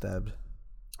bad getting stabbed.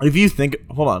 If you think,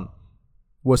 hold on.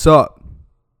 What's up?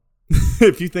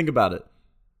 If you think about it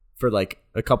for like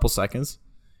a couple seconds,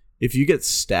 if you get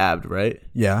stabbed, right?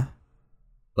 Yeah.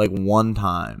 Like one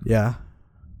time. Yeah.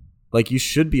 Like you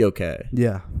should be okay.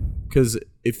 Yeah. Because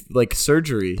if like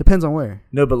surgery. Depends on where.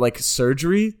 No, but like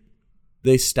surgery,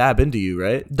 they stab into you,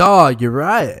 right? Dog, you're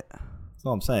right. That's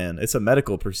all I'm saying. It's a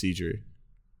medical procedure.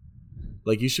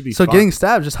 Like you should be So fine. getting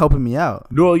stabbed is just helping me out.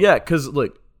 Well, yeah, because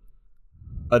look,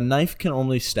 a knife can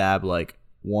only stab like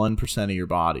 1% of your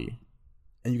body.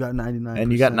 And you got 99%.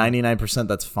 And you got 99%,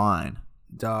 that's fine.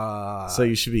 Dog. So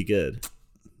you should be good.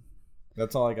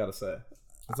 That's all I got to say.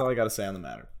 That's all I got to say on the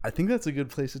matter. I think that's a good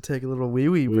place to take a little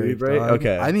wee-wee Wee-wee break. break? Dog.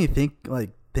 Okay. I didn't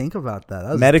think about that.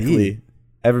 That was Medically, deep.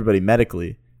 everybody,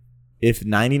 medically, if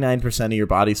 99% of your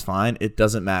body's fine, it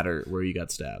doesn't matter where you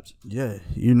got stabbed. Yeah.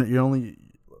 You're only,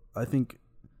 I think,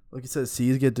 like you said,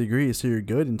 C's get degrees, so you're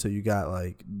good until you got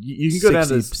like You can go down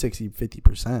to 60,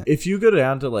 50%. If you go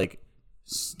down to like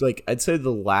I'd say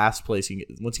the last place you can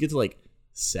get, once you get to like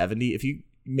 70, if you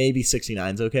maybe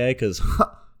 69's okay because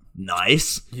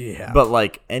nice. Yeah. But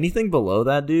like anything below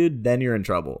that, dude, then you're in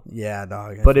trouble. Yeah,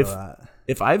 dog. But if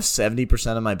I have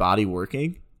 70% of my body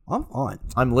working, I'm on.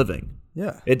 I'm living.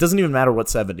 Yeah. It doesn't even matter what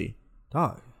 70.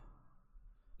 Dog.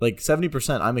 Like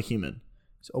 70%, I'm a human.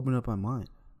 Just open up my mind.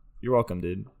 You're welcome,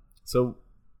 dude. So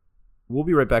we'll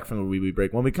be right back from the wee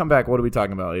break. When we come back, what are we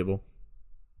talking about, Abel?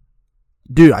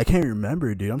 Dude, I can't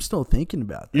remember, dude. I'm still thinking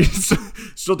about that.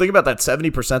 You're still thinking about that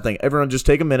 70% thing. Everyone just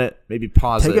take a minute, maybe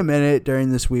pause Take it. a minute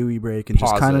during this wee break and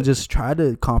just Pause kind it. of just try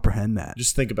to comprehend that.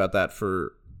 Just think about that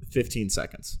for 15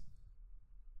 seconds.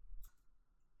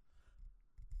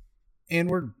 And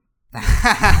we're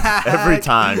Every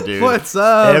time, dude. What's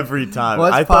up? Every time.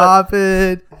 What's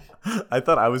poppin'? I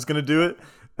thought I was going to do it,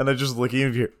 and I just looking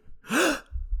at you.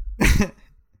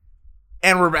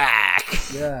 And we're back.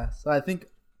 Yeah. So I think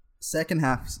second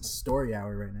half story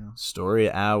hour right now. Story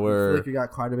I feel hour. like we got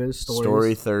quite a bit of stories.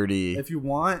 Story 30. If you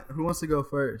want, who wants to go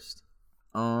first?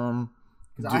 Because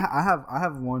I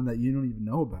have one that you don't even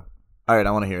know about. All right,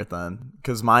 I want to hear it then.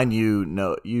 Because mine you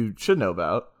should know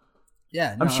about.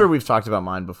 Yeah, I'm sure we've talked about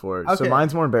mine before. So Okay.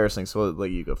 mine's more embarrassing, so I'll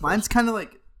let you go first. Mine's kind of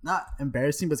like not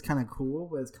embarrassing, but it's kind of cool.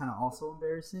 But it's kind of also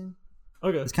embarrassing.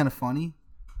 okay. It's kind of funny,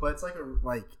 but it's like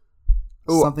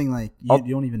Ooh, something like you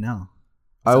don't even know.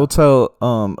 I will tell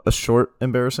a short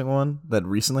embarrassing one that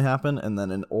recently happened, and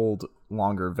then an old,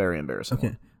 longer, very embarrassing Okay,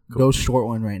 one. go short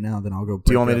one right now. Then I'll go.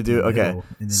 Do you want me to break do it up in the okay? middle,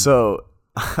 and then- So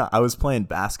I was playing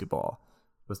basketball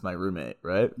with my roommate,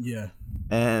 right? yeah.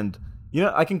 And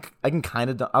I can kind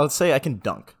of I would say I can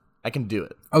dunk. I can do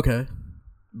it. Okay.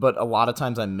 But a lot of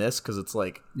times I miss because it's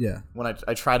like Yeah. when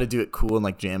I try to do it cool and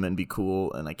like jam it and be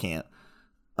cool and I can't.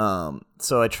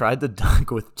 So I tried to dunk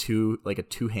with a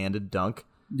two-handed dunk,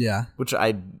 Yeah. which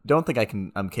I don't think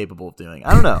I'm capable of doing.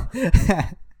 I don't know.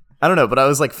 I don't know, but I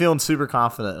was like feeling super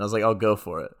confident and I was like, I'll go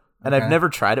for it. And Okay. I've never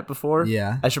tried it before.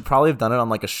 Yeah. I should probably have done it on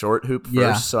like a short hoop first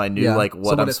Yeah. so I knew Yeah. like So what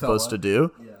what I'm it felt supposed to like.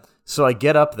 do. Yeah. So I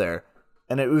get up there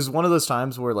and it was one of those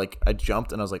times where like I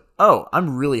jumped and I was like, oh,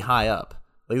 I'm really high up.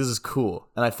 Like this is cool.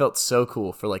 And I felt so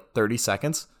cool for like 30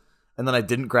 seconds. And then I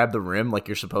didn't grab the rim like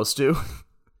you're supposed to.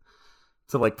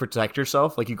 to like protect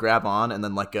yourself. Like you grab on and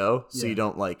then let go so you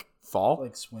don't like fall.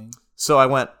 Like swing. So I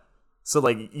went. So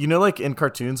like like in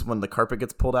cartoons when the carpet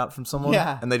gets pulled out from someone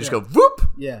and they just go whoop.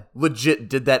 Yeah. Legit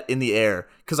did that in the air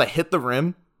because I hit the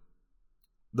rim.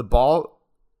 The ball,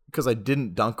 because I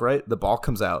didn't dunk right, the ball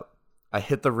comes out. I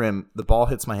hit the rim. The ball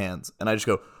hits my hands, and I just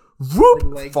go whoop,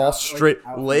 like fall out, straight,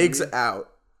 like legs out,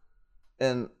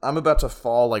 and I'm about to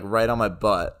fall like right on my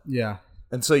butt. Yeah.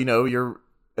 And so your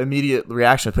immediate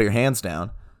reaction is put your hands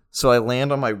down. So I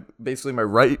land on my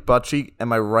right butt cheek and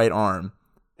my right arm.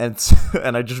 And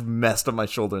I just messed up my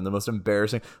shoulder in the most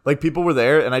embarrassing. Like people were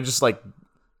there, and I just like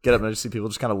get up and I just see people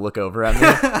just kind of look over at me,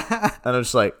 and I'm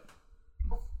just like,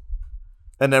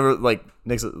 and never like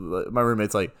my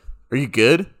roommate's like, "Are you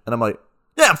good?" And I'm like,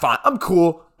 "Yeah, I'm fine. I'm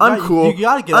cool. I'm cool. You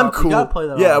gotta get up. Cool. You gotta play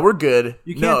that. Yeah, we're good.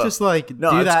 You can't just like do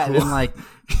that cool. and then like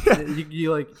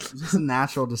you like it's just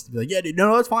natural just to be like, yeah, dude,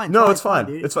 no, it's fine. No, it's fine.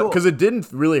 It's fine because it didn't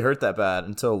really hurt that bad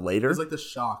until later. It was like the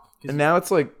shock, and now it's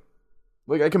like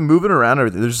I can move it around.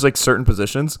 Everything. There's just like certain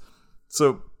positions.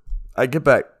 So I get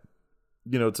back,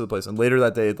 to the place, and later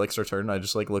that day it like starts hurting. I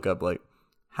just like look up like,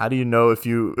 how do you know if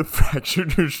you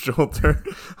fractured your shoulder?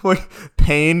 Like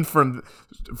pain from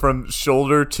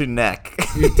shoulder to neck.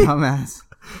 You dumbass.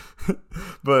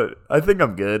 But I think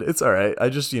I'm good. It's all right. I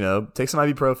just take some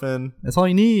ibuprofen. That's all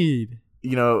you need.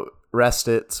 Rest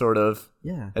it sort of.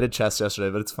 Yeah. I did chest yesterday,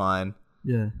 but it's fine.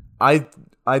 Yeah.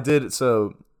 I did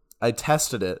so. I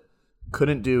tested it.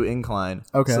 Couldn't do incline.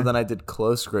 Okay. So then I did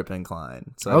close grip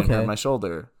incline. So I didn't hurt my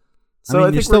shoulder. So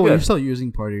I think you're still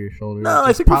using part of your shoulder. No,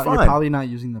 I think we're fine. You're probably not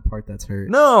using the part that's hurt.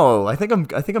 No, I think I'm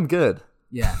good.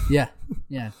 Yeah.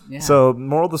 So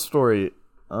moral of the story: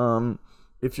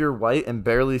 if you're white and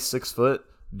barely 6 foot,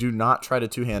 do not try to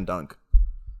 2-hand dunk.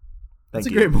 That's a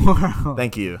great moral.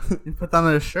 Thank you. You put that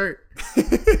on a shirt.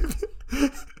 It's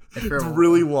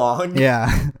really long.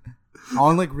 Yeah.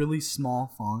 On like really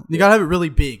small font. You gotta have it really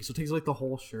big, so it takes like the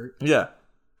whole shirt. Yeah.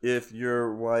 If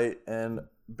you're white and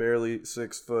barely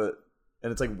 6 foot, and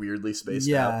it's like weirdly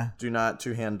spaced out, do not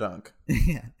 2-hand dunk.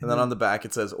 Yeah. And then on the back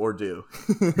it says or do. ...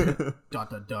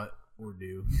 or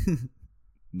do.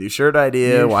 New shirt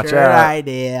idea. Watch out.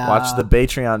 Watch the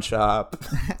Patreon shop.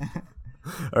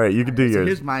 All right, you can do yours.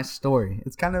 Here's my story.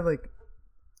 It's kind of like,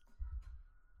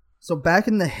 so back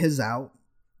in the his out,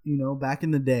 back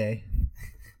in the day.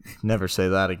 Never say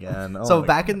that again. Oh so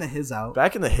back in the his out.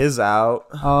 Back in the his out.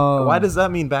 Why does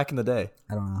that mean back in the day?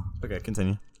 I don't know. Okay,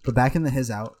 continue. But back in the his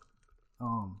out,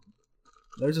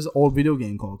 there's this old video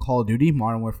game called Call of Duty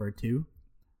Modern Warfare 2.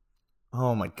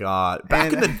 Oh my god.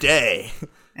 Back in the day.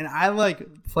 And I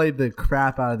like played the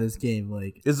crap out of this game.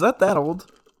 Like, is that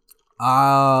old?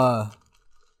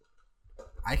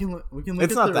 we can look.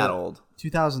 It's not that old.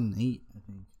 2008, I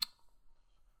think.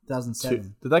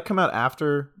 2007. Did that come out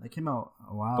after? That came out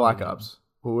a while Black ago. Ops.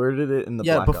 Well, where did it in the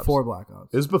Black Ops? Yeah, before Black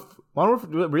Ops. It was before Modern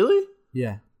Warfare. Really?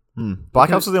 Yeah.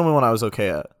 Black Ops was the only one I was okay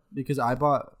at. Because I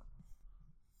bought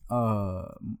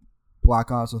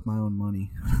Black Ops with my own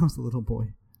money when I was a little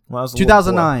boy. When I was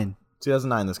 2009.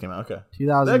 2009 this came out. Okay.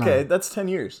 2009. Okay, that's 10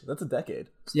 years. That's a decade.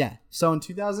 Yeah. So in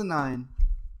 2009,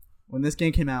 when this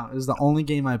game came out, it was the only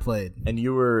game I played. And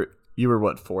you were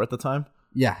what, 4 at the time?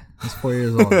 Yeah, I was 4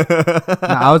 years old.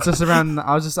 I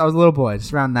was a little boy,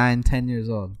 just around 9, 10 years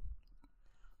old.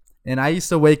 And I used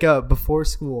to wake up before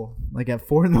school, like at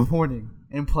 4 in the morning,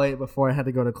 and play it before I had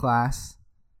to go to class.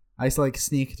 I used to like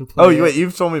sneak to play. Oh, wait,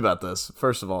 you've told me about this,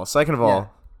 first of all. Second of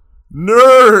all,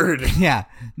 nerd! Yeah,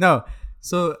 no.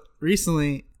 So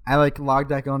recently, I like logged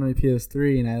back onto my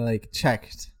PS3 and I like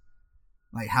checked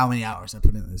like how many hours I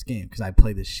put into this game because I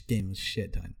played this game a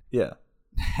shit ton. Yeah.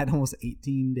 I had almost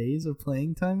 18 days of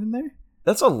playing time in there.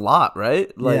 That's a lot,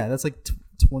 right? Like, yeah, that's like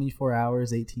 24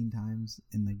 hours, 18 times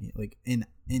in the game, like in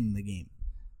the game.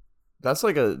 That's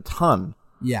like a ton.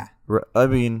 Yeah. I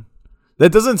mean,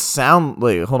 that doesn't sound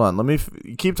like. Hold on, let me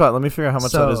keep talking. Let me figure out how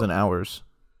much that is in hours.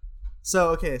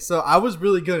 So I was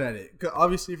really good at it.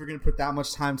 Obviously, if you're gonna put that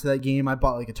much time to that game, I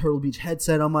bought like a Turtle Beach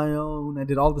headset on my own. I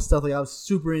did all the stuff. Like I was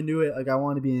super into it. Like I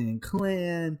wanted to be in a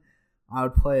clan. I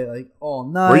would play like all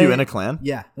night. Were you in a clan?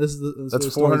 Yeah. That's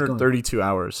 432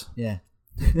 hours. Yeah.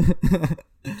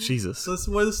 Jesus. So this is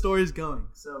where the story's going.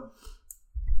 So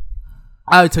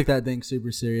I took that thing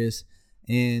super serious,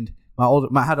 and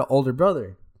I had an older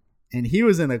brother, and he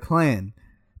was in a clan,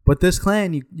 but this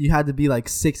clan you had to be like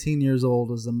 16 years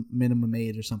old as the minimum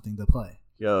age or something to play.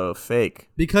 Yo, fake.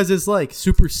 Because it's like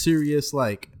super serious,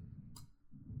 like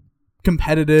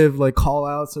competitive, like call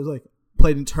outs. So it was like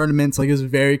played in tournaments, like it was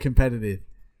very competitive.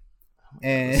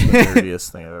 And it's the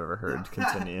nerdiest thing I've ever heard.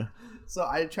 Continue. So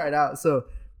I tried out. So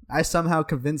I somehow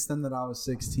convinced them that I was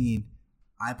 16.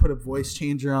 I put a voice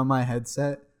changer on my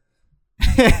headset,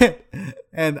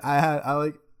 and I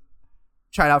like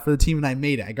tried out for the team, and I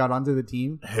made it. I got onto the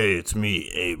team. Hey, it's me,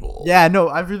 Abel. Yeah, no.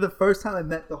 After the first time I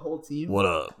met the whole team, What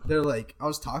up? they're like, I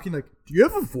was talking like, "Do you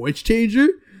have a voice changer?"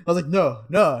 I was like, "No,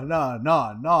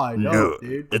 I don't,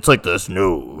 dude." It's like this.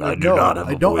 No, I do no, not have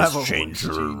I a don't voice have a voice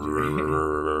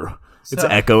changer. It's So-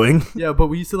 echoing. Yeah, but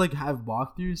we used to like have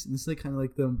walkthroughs, and this is like kind of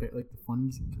like the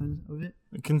funny kind of it.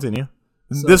 Continue.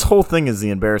 So- This whole thing is the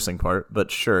embarrassing part, but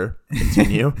sure,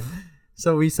 continue.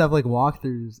 So we used to have like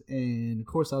walkthroughs, and of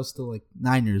course I was still like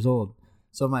 9 years old.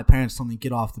 So my parents told me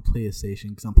get off the PlayStation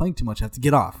because I'm playing too much. I have to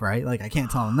get off, right? Like I can't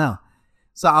tell them no.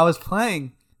 So I was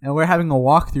playing, and we're having a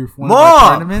walkthrough for one of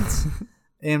our tournaments.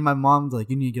 And my mom's like,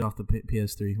 "You need to get off the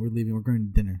PS3. We're leaving. We're going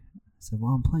to dinner." I said,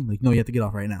 "Well, I'm playing." Like, "No, you have to get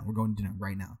off right now. We're going to dinner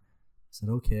right now." I said,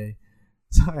 "Okay."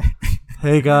 So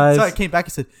Hey guys. I came back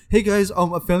and said, "Hey guys,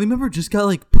 a family member just got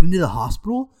like put into the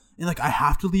hospital, and like I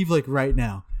have to leave like right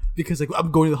now because like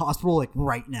I'm going to the hospital like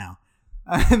right now."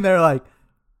 And they're like,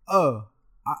 "Oh,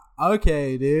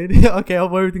 okay, dude. Okay, I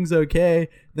hope everything's okay."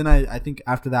 Then I think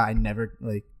after that I never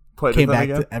like came back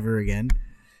to ever again.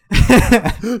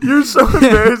 You're so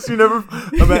embarrassed. You never.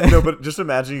 No, but just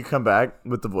imagine you come back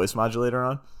with the voice modulator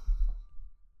on.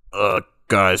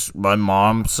 Guys, my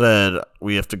mom said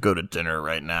we have to go to dinner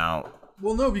right now.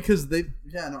 Well, no, because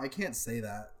I can't say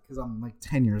that because I'm like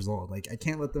 10 years old. Like I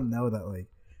can't let them know that. Like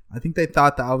I think they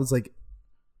thought that I was like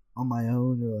on my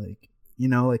own or like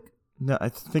like. No, I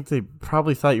think they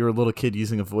probably thought you were a little kid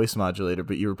using a voice modulator,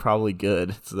 but you were probably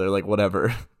good. So they're like,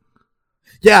 whatever.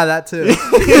 Yeah, that too.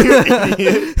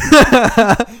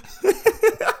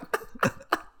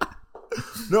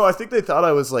 No, I think they thought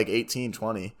I was like 18,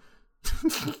 20.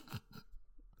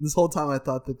 This whole time I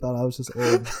thought they thought I was just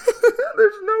old.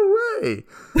 There's no way.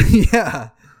 Yeah.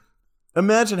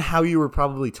 Imagine how you were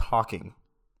probably talking.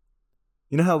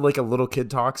 You know how like a little kid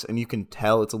talks and you can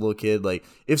tell it's a little kid? Like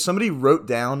if somebody wrote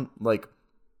down like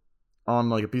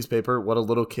on like a piece of paper what a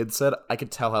little kid said, I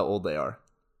could tell how old they are.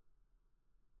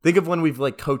 Think of when we've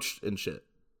like coached and shit.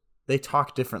 They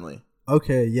talk differently.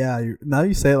 Okay, yeah. Now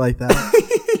you say it like that.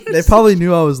 They probably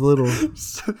knew I was little.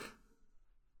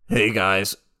 Hey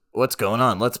guys, what's going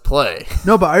on? Let's play.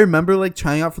 No, but I remember like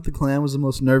trying out for the clan was the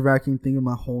most nerve-wracking thing in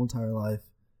my whole entire life.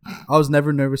 I was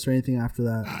never nervous or anything after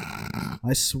that.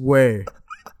 I swear.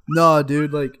 No,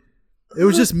 dude, like it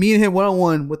was just me and him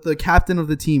one-on-one with the captain of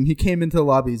the team. He came into the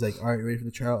lobby. He's like, "All right, ready for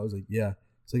the tryout?" I was like, "Yeah."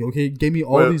 He's like, "Okay," gave me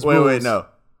all these rules. Wait, no.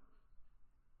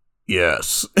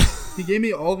 Yes. He gave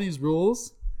me all these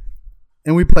rules,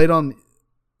 and we played on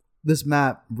this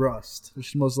map, Rust, which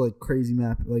is the most like crazy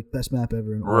map, like best map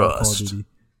ever in all of Call of Duty.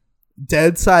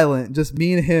 Dead silent, just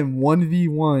me and him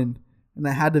 1v1, and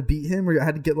I had to beat him, or I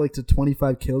had to get like to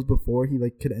 25 kills before he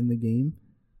like could end the game.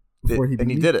 Before he beat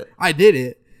me. Did it. I did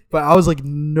it, but I was like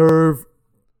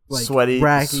sweaty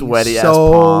wracking, ass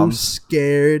palms.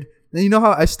 Scared. And you know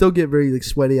how I still get very like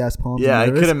sweaty ass palms. Yeah, I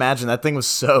could imagine that thing was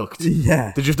soaked.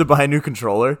 Yeah. Did you have to buy a new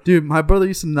controller? Dude, my brother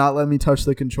used to not let me touch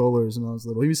the controllers when I was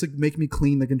little. He used to make me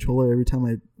clean the controller every time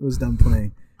I was done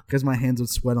playing because my hands would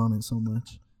sweat on it so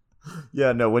much.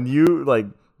 Yeah, no, when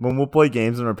we'll play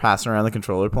games and we're passing around the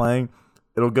controller playing,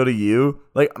 it'll go to you.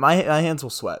 Like my hands will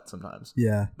sweat sometimes.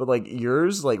 Yeah. But like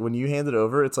yours, like when you hand it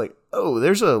over, it's like, oh,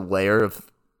 there's a layer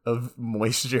of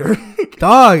moisture.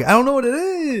 Dog, I don't know what it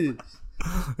is.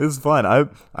 It's fun.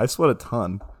 I sweat a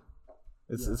ton.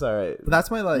 It's all right. But that's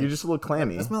my like. You're just a little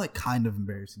clammy. That's my like kind of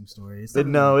embarrassing story. It's a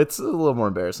little more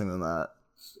embarrassing than that.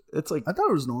 It's like I thought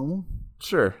it was normal.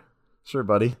 Sure,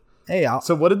 buddy. Hey,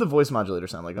 so what did the voice modulator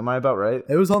sound like? Am I about right?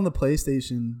 It was on the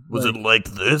PlayStation. Was it like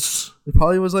this? It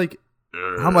probably was like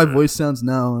how my voice sounds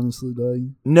now. Honestly,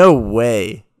 dog. No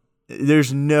way.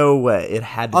 There's no way. It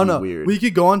had to be weird. We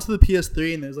could go onto the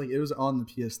PS3 and there's like it was on the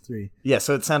PS3. Yeah,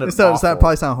 so it sounded awful. That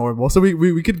probably sound horrible. So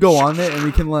we could go on it and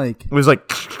we can like it was like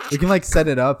we can like set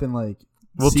it up and like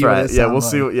we'll try it. Yeah, we'll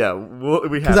see. We have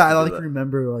because I like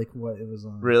remember like what it was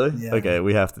on. Really? Yeah. Okay,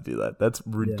 we have to do that. That's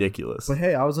ridiculous. Yeah. But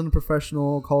hey, I was on a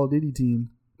professional Call of Duty team.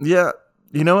 Yeah,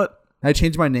 you know what? I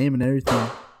changed my name and everything.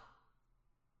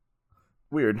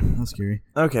 Weird. That's scary.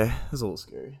 Okay, that's a little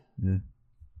scary. Yeah.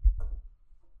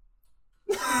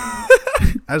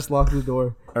 I just locked the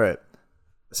door. All right.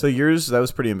 So yours, that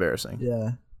was pretty embarrassing.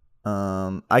 Yeah.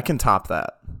 I can top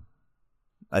that.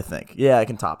 I think. Yeah, I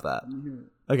can top that.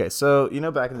 Okay, so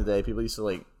back in the day, people used to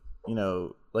like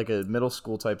a middle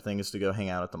school type thing is to go hang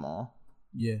out at the mall.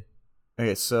 Yeah.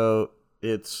 Okay, so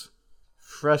it's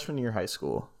freshman year high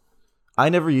school. I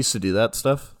never used to do that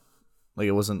stuff. Like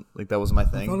that wasn't my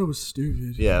thing. I thought it was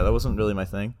stupid. Yeah, that wasn't really my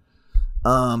thing.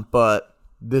 But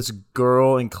this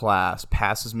girl in class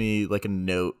passes me like a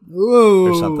note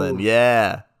Whoa. or something.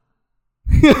 Yeah.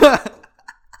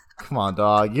 Come on,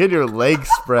 dog. You had your legs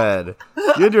spread.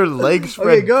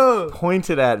 Okay, go.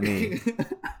 Pointed at me.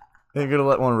 And you're gonna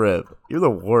let one rip. You're the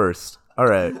worst. All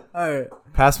right.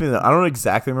 Pass me that. I don't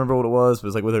exactly remember what it was, but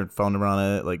it's like with her phone number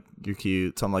on it, like you're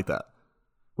cute, something like that.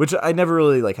 Which I never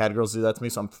really like had girls do that to me,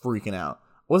 so I'm freaking out.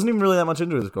 Wasn't even really that much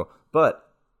into this girl, but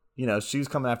you know she was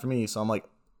coming after me, so I'm like,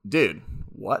 dude,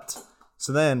 what?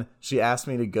 So then she asked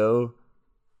me to go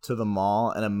to the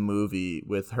mall and a movie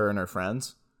with her and her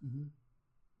friends,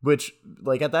 which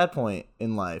like at that point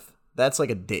in life, that's like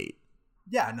a date.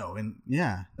 Yeah, no, and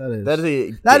yeah, that is.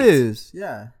 That is,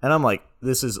 yeah. And I'm like,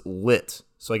 this is lit.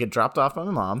 So I get dropped off by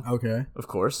my mom. Okay. Of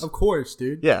course,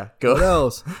 dude. Yeah. Go. What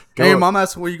else? Go. And your mom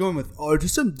asked, where you going with? Oh,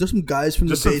 just some guys from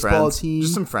the baseball team.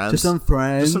 Just some friends. Just some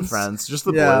friends. Just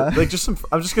the boys. Like just some.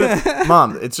 I'm just gonna.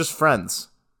 Mom, it's just friends.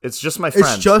 It's just my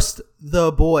friends. It's just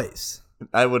the boys.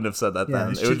 I wouldn't have said that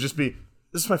then. It would just be,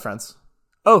 this is my friends.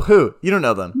 Oh, who? You don't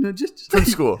know them. No, just from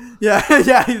school. Yeah.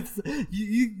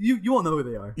 You won't know who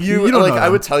they are. You don't like. I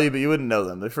would tell you, but you wouldn't know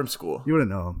them. They're from school. You wouldn't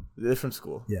know them. They're from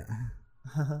school. Yeah.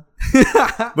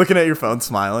 Looking at your phone,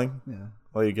 smiling. Yeah.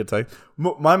 While you get text.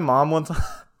 My mom one time.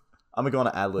 I'm gonna go on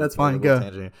an ad lib. That's fine. Go.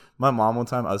 Tangent. My mom one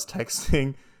time. I was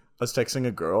texting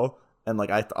a girl, and like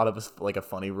I thought it was like a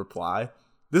funny reply.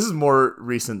 This is more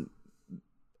recent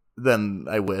than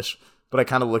I wish, but I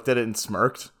kind of looked at it and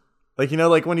smirked. Like, you know,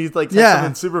 like when you like text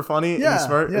something super funny and you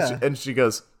smirk, and she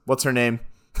goes, "What's her name?"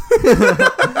 And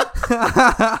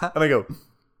I go,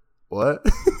 "What?"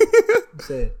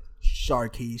 Say it.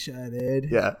 Sharkeisha,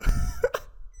 dude. Yeah.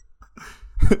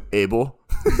 Abel.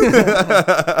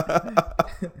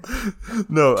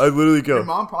 No, I literally go. Your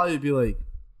mom probably be like,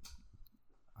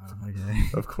 oh, okay.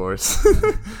 Of course.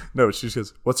 No, she just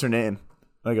goes, "What's her name?"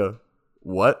 And I go,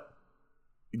 "What?"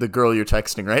 "The girl you're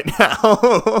texting right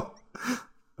now."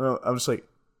 I'm just like,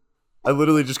 I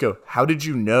literally just go, "How did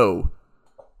you know?"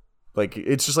 Like,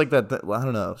 it's just like that. I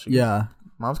don't know.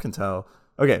 Moms can tell.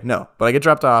 Okay, no, but I get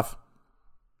dropped off,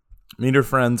 meet her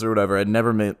friends or whatever. I'd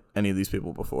never met any of these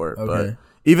people before. Okay. But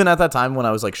even at that time when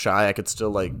I was like shy, I could still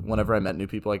like, whenever I met new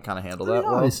people, I kind of handle that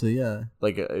well. Obviously, yeah.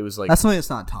 Like, it was like, that's something that's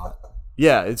not taught.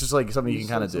 Yeah, it's just like something you can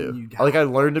kind of do. Like, I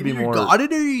learned to be more. Got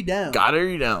it or you don't. Got it or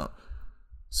you don't.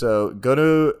 So go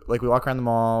to, like, we walk around the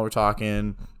mall, we're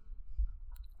talking.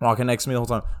 Walking next to me the whole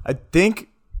time. I think,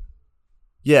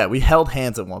 yeah, we held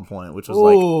hands at one point, which was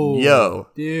like, yo.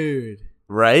 Dude.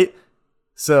 Right?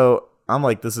 So I'm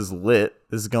like, this is lit.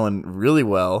 This is going really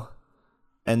well.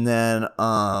 And then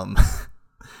go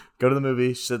to the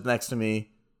movie. She sits next to me.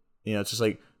 You know, it's just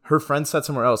like, her friend sat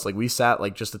somewhere else. Like, we sat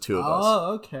like just the two of us.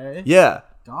 Oh, okay. Yeah.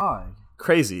 Dog.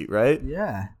 Crazy, right?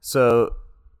 Yeah. So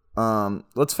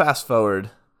let's fast forward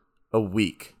a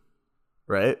week,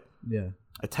 right? Yeah.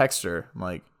 I text her. I'm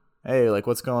like, hey, like,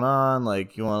 what's going on?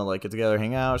 Like, you want to, like, get together,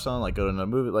 hang out or something? Like, go to another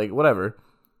movie? Like, whatever.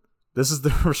 This is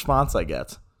the response I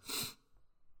get.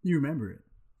 You remember it?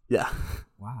 Yeah.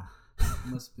 Wow. It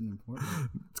must have been important.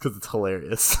 It's because it's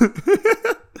hilarious.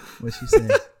 What'd she say?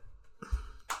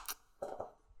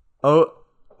 Oh,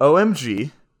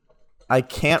 OMG. I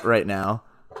can't right now.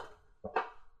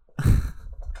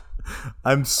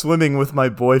 I'm swimming with my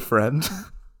boyfriend.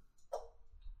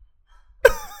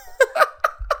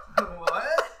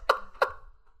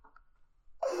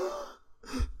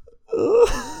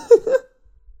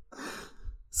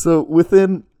 So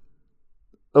within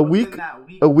a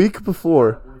week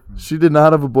before, she did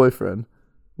not have a boyfriend.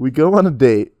 We go on a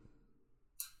date.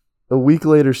 A week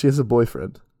later, she has a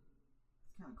boyfriend.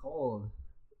 It's kind of cold.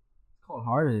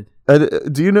 Cold-hearted.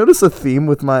 Do you notice a theme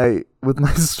with my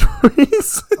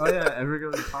stories? Oh yeah, every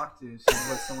girl you talk to, she's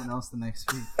with someone else the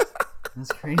next week.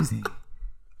 That's crazy.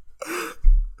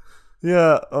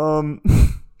 Yeah.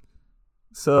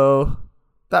 So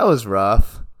that was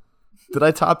rough. Did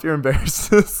I top your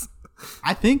embarrasses?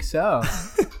 I think so.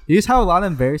 You just have a lot of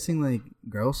embarrassing like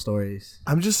girl stories.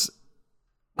 I'm just.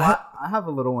 I have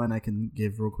a little one I can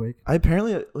give real quick. I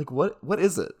apparently like what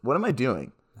is it? What am I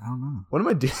doing? I don't know. What am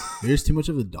I doing? You're just too much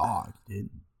of a dog, dude.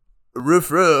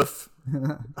 Roof.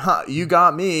 Huh, you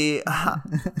got me.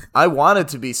 I wanted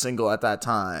to be single at that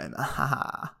time.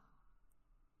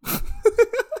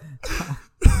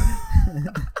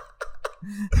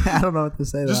 I don't know what to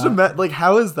say. Just like,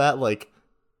 how is that like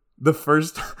the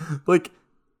first like?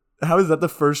 How is that the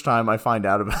first time I find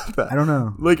out about that? I don't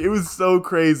know. Like, it was so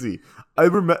crazy. I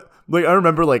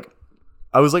remember like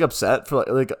I was like upset for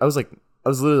like I was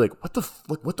literally like what the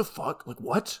fuck like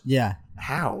what? Yeah.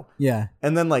 How? Yeah.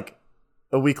 And then like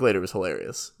a week later it was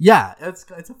hilarious. Yeah, it's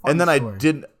a funny and then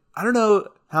story. I don't know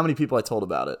how many people I told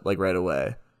about it, like right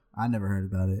away. I never heard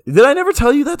about it. Did I never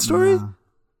tell you that story? Nah.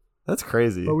 That's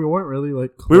crazy. But we weren't really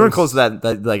like close. We weren't close to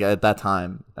that like at that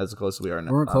time as close as we are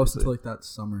now. We weren't close obviously. until like that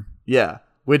summer. Yeah,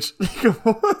 which that's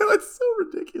so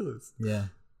ridiculous. Yeah.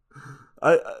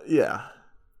 Yeah.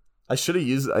 I should have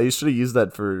used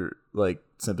that for like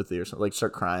sympathy or something. Like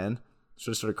start crying.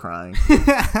 Should have started crying.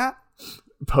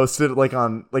 Posted like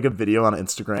on like a video on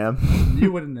Instagram.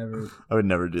 You would never. I would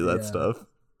never do that stuff.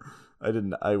 I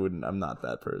wouldn't. I'm not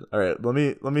that person. All right, let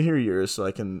me hear yours so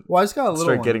I can. Well, I just got a little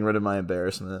start one. getting rid of my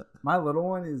embarrassment. My little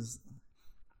one is.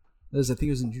 I think it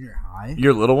was in junior high.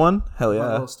 Your little one? Hell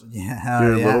yeah.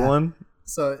 Your little one?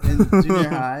 So in junior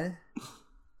high,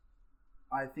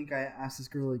 I think I asked this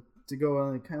girl like to go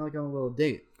on kind of like on a little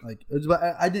date. Like it was,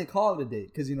 I didn't call it a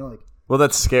date because like. Well,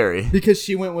 that's scary. Because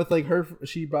she went with like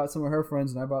she brought some of her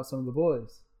friends and I brought some of the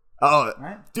boys. Oh,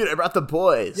 right? Dude, I brought the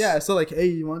boys. Yeah, so like, hey,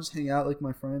 you want to just hang out? Like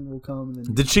my friend will come. And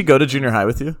then Did she go to junior high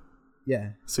with you?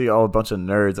 Yeah. So you're all a bunch of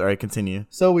nerds. All right, continue.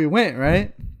 So we went,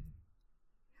 right?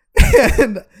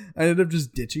 And I ended up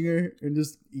just ditching her and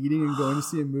just eating and going to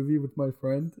see a movie with my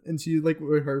friend. And she like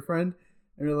with her friend.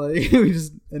 And we're like, we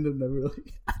just ended up never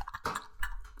like.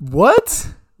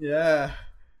 What? Yeah.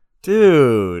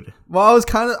 Dude. Well, I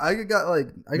got.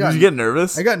 Did you get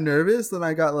nervous? I got nervous. Then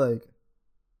I got like,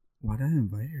 why did I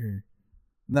invite her?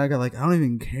 And then I got like, I don't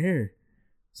even care.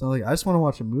 So like, I just want to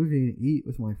watch a movie and eat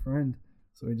with my friend.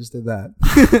 So we just did that.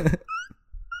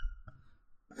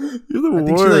 You're the I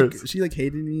think worst. she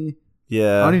hated me.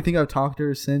 Yeah. I don't even think I've talked to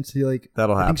her since.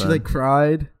 That'll happen. I think she like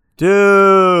cried.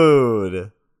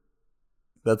 Dude.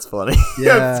 That's funny.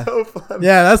 Yeah. That's so funny.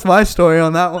 Yeah, that's my story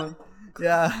on that one.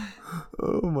 Yeah.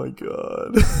 Oh my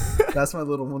god. That's my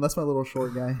little one. That's my little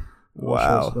short guy.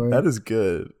 Wow. That is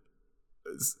good.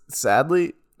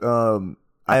 Sadly, I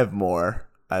have more.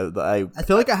 I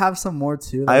feel like I have some more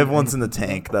too. I have ones in the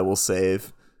tank that we'll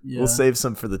save. Yeah. We'll save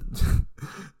some for the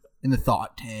in the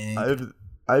thought tank.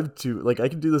 I have two. Like I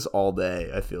can do this all day.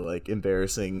 I feel like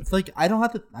embarrassing. It's like I don't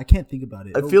have to. I can't think about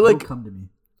it. I feel like it'll come to me.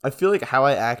 I feel like how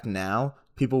I act now,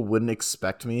 people wouldn't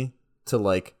expect me to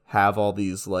like have all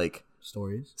these like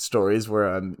stories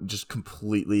where I'm just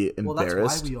completely embarrassed. Well,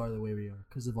 that's why we are the way we are,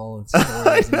 because of all the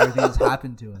stories and everything that's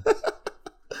happened to us.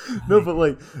 No, but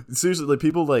like seriously, like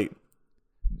people like.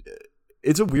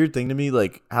 It's a weird thing to me,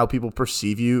 like how people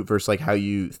perceive you versus like how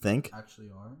you think. Actually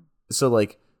are. So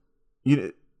like,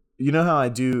 you know how I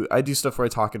do stuff where I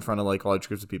talk in front of like large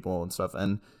groups of people and stuff.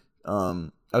 And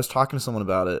I was talking to someone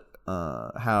about it,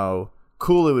 how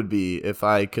cool it would be if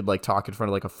I could like talk in front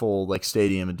of like a full like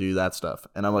stadium and do that stuff.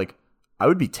 And I'm like, I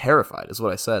would be terrified, is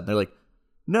what I said. And they're like,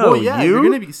 no, you're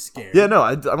gonna be scared. Yeah, no,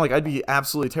 I'm like, I'd be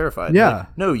absolutely terrified. Yeah.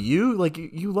 Like, no, you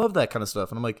love that kind of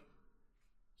stuff. And I'm like,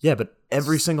 yeah, but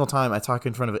every single time I talk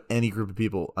in front of any group of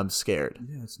people, I'm scared.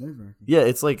 Yeah, it's nerve-wracking. Yeah,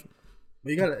 it's like.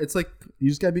 But you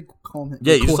just gotta be calm.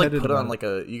 Yeah, you just like put on like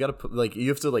you gotta put like you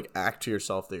have to like act to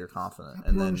yourself that you're confident,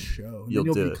 and then show.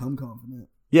 You'll become confident.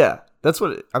 Yeah, that's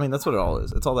what it all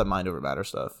is. It's all that mind over matter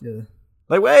stuff. Yeah.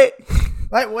 Like wait,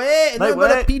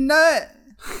 peanut.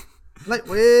 Like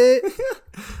wait.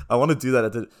 I want to do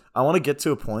that I want to get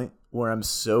to a point where I'm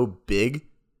so big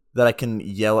that I can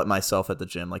yell at myself at the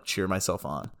gym, like cheer myself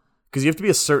on, because you have to be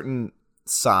a certain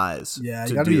size. Yeah, to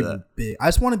you gotta do be that. big. I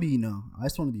just want to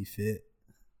be fit.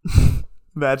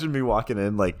 Imagine me walking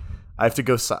in, like I have to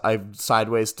go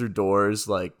sideways through doors,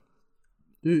 like,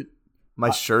 dude,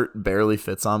 my shirt barely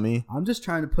fits on me. I'm just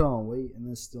trying to put on weight, and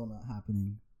it's still not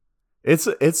happening.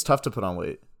 It's tough to put on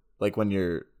weight, like when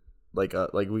you're like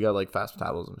we got like fast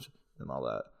metabolism and all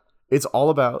that. It's all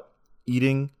about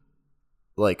eating,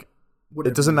 like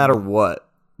it doesn't matter what,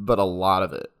 but a lot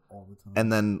of it, all the time,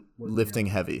 and then lifting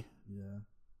heavy. Yeah.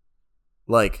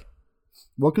 Like,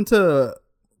 welcome to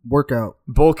workout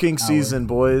bulking season,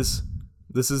 boys.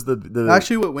 This is the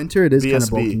actually with winter it is BSB. Kind of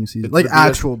bulking season, It's like the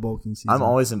actual bulking season. I'm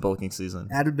always in bulking season.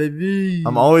 Added baby.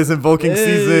 I'm always in bulking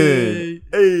season.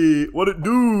 Hey, what it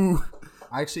do?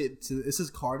 Actually, this is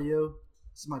cardio.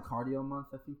 This is my cardio month.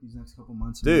 I think these next couple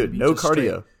months. Dude, no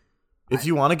cardio. If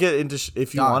you want to get into,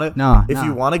 if you want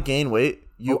to gain weight,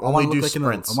 you only do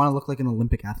sprints. I want to look like an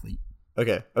Olympic athlete.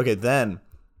 Okay. Then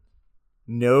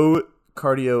no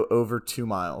cardio over 2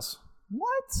 miles.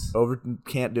 What?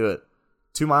 Can't do it.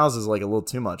 2 miles is like a little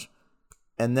too much.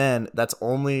 And then that's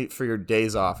only for your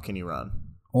days off. Can you run?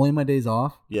 Only my days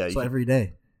off? Yeah. So every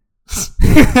day.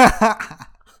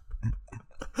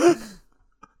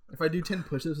 If I do 10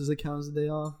 push-ups, does it count as a day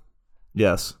off?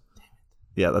 Yes.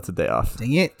 Yeah, that's a day off.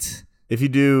 Dang it. If you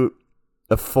do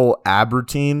a full ab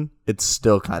routine, it's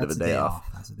still kind of a day off.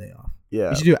 That's a day off. Yeah.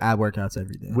 You should do ab workouts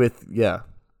every day. With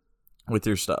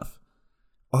your stuff.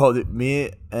 Oh,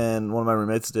 me and one of my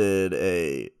roommates did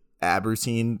a ab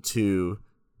routine to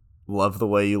 "Love the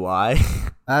Way You Lie."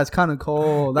 That's kind of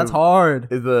cool. That's hard.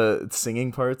 The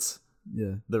singing parts,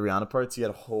 Yeah. the Rihanna parts, you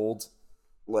had to hold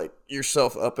like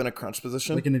yourself up in a crunch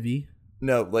position. Like in a V?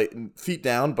 No, like feet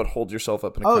down, but hold yourself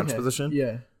up in a crunch position.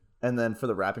 Yeah. And then for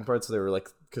the rapping parts, they were like,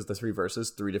 because the 3 verses,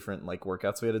 3 different like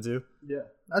workouts we had to do. Yeah.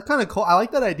 That's kind of cool. I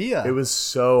like that idea. It was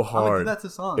so hard. I would do that to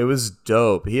song. It was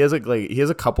dope. He has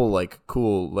a couple like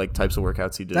cool like types of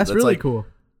workouts he did. That's really like, cool.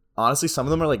 Honestly, some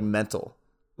of them are like mental.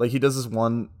 Like he does this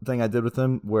one thing I did with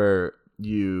him where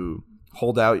you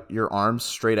hold out your arms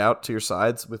straight out to your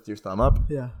sides with your thumb up.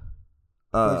 Yeah.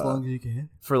 For as long as you can.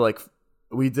 For like,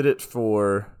 we did it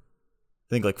for, I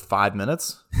think like 5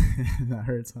 minutes. That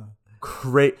hurts, huh?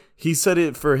 Great. He said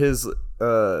it for his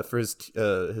lacrosse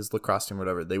team or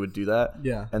whatever. They would do that.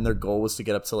 Yeah. And their goal was to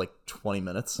get up to like 20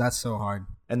 minutes. That's so hard.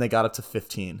 And they got up to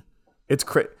 15. It's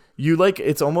crazy. You like,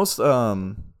 it's almost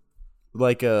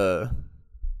like a,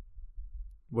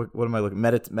 what am I looking?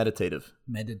 Meditative.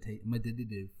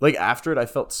 Meditative. Like after it, I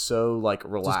felt so like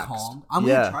relaxed. Just calm. I'm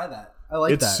gonna try that. I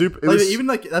like it's that. Super. Like, even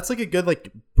like that's like a good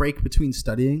like break between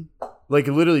studying. Like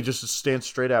literally just stand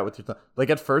straight out with your thumb. Like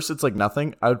at first it's like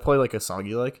nothing. I would play like a song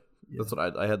you like. Yeah. That's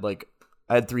what I had like.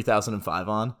 I had 3005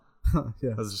 on.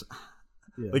 Yeah. I was just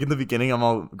like in the beginning I'm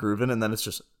all grooving and then it's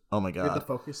just oh my god. You have to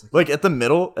focus. Like at the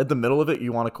middle of it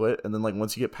you want to quit and then like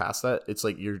once you get past that it's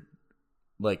like you're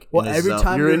like in a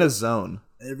zone. You're in a zone.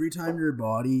 Every time your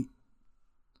body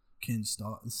can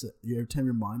stop, every time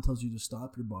your mind tells you to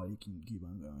stop, your body can keep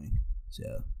on going. So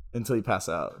yeah. Until you pass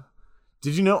out.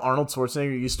 Did you know Arnold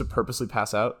Schwarzenegger used to purposely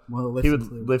pass out? Well, he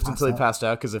would lift until he passed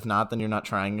out because if not, then you're not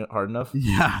trying hard enough.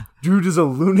 Yeah. Dude is a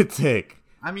lunatic.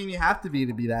 I mean, you have to be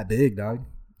that big, dog.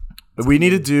 We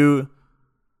need to do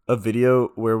a video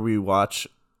where we watch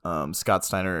Scott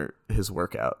Steiner, his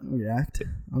workout. React?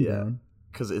 I'm down.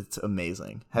 Because it's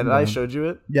amazing. Have I showed you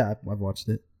it? Yeah, I've watched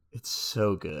it. It's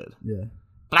so good. Yeah.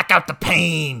 Black out the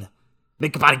pain.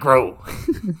 Make your body grow.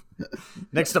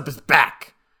 Next up is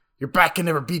back. Your back can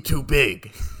never be too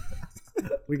big.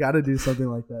 We got to do something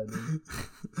like that, dude.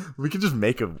 We could just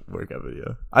make a workout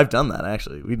video. I've done that,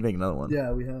 actually. We'd make another one.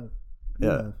 Yeah, we have.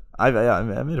 I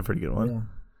made a pretty good one. Yeah.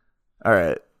 All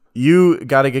right. You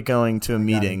got to get going to a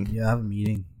meeting. Yeah, I have a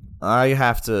meeting. I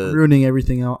have to. I'm ruining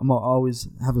everything out. I'm gonna always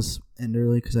have us end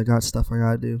early because I got stuff I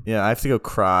got to do. Yeah, I have to go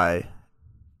cry.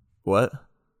 What?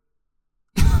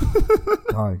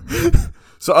 Sorry.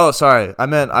 So, sorry. I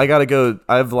meant I got to go.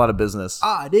 I have a lot of business.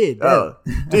 I did. Oh,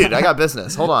 dude, I got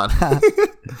business. Hold on.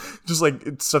 Just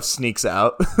like stuff sneaks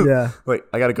out. Yeah. Like,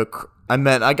 I got to go. I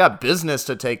meant I got business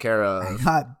to take care of. I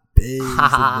got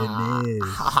business.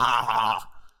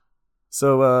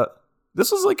 So,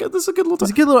 this is a good little time.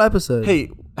 It's a good little episode. Hey,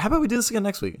 how about we do this again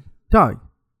next week? Dog.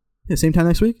 Yeah, same time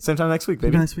next week? Same time next week, baby.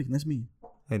 Same time next week. Nice to meet you.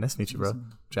 Hey, nice to meet you, bro.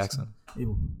 Jackson.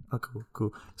 Abel. Oh,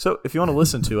 cool. So, if you want to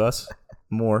listen to us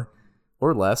more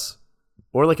or less,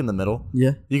 or like in the middle,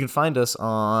 yeah, you can find us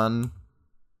on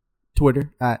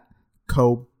Twitter at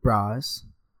Cobras1.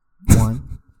 I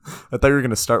thought you were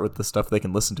going to start with the stuff they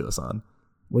can listen to us on.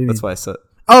 What do you That's mean? why I said.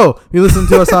 Oh, you listen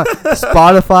to us on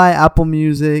Spotify, Apple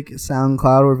Music,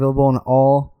 SoundCloud. We're available on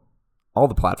all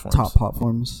the platforms. Top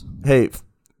platforms. Hey,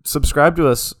 subscribe to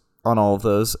us on all of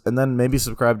those, and then maybe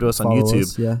subscribe to us on YouTube.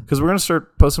 Us, yeah, because we're gonna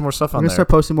start posting more stuff on there. We're gonna start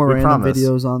posting more random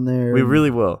videos on there. We really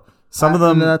will. Some of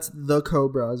them, that's the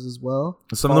Cobras as well.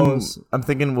 Some of them, I'm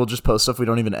thinking we'll just post stuff we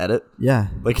don't even edit. Yeah,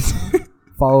 like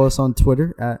follow us on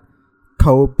Twitter at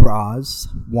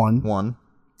Cobras1.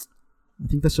 I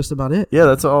think that's just about it. Yeah,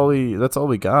 that's all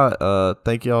we got.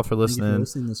 Thank you all for listening. Thank you for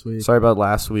listening this week. Sorry about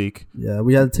last week. Yeah,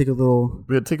 we had to take a little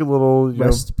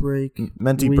rest break.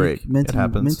 Menti break. It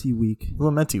happens. Menti week. A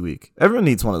little menti week. Everyone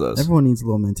needs one of those. Everyone needs a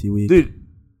little menti week. Dude,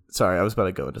 sorry, I was about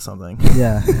to go into something.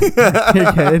 Yeah.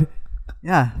 You're good.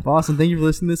 Yeah, awesome. Thank you for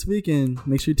listening this week, and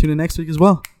make sure you tune in next week as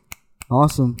well.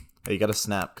 Awesome. Hey, you got to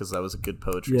snap because that was a good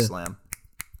poetry slam.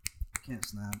 Can't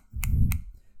snap.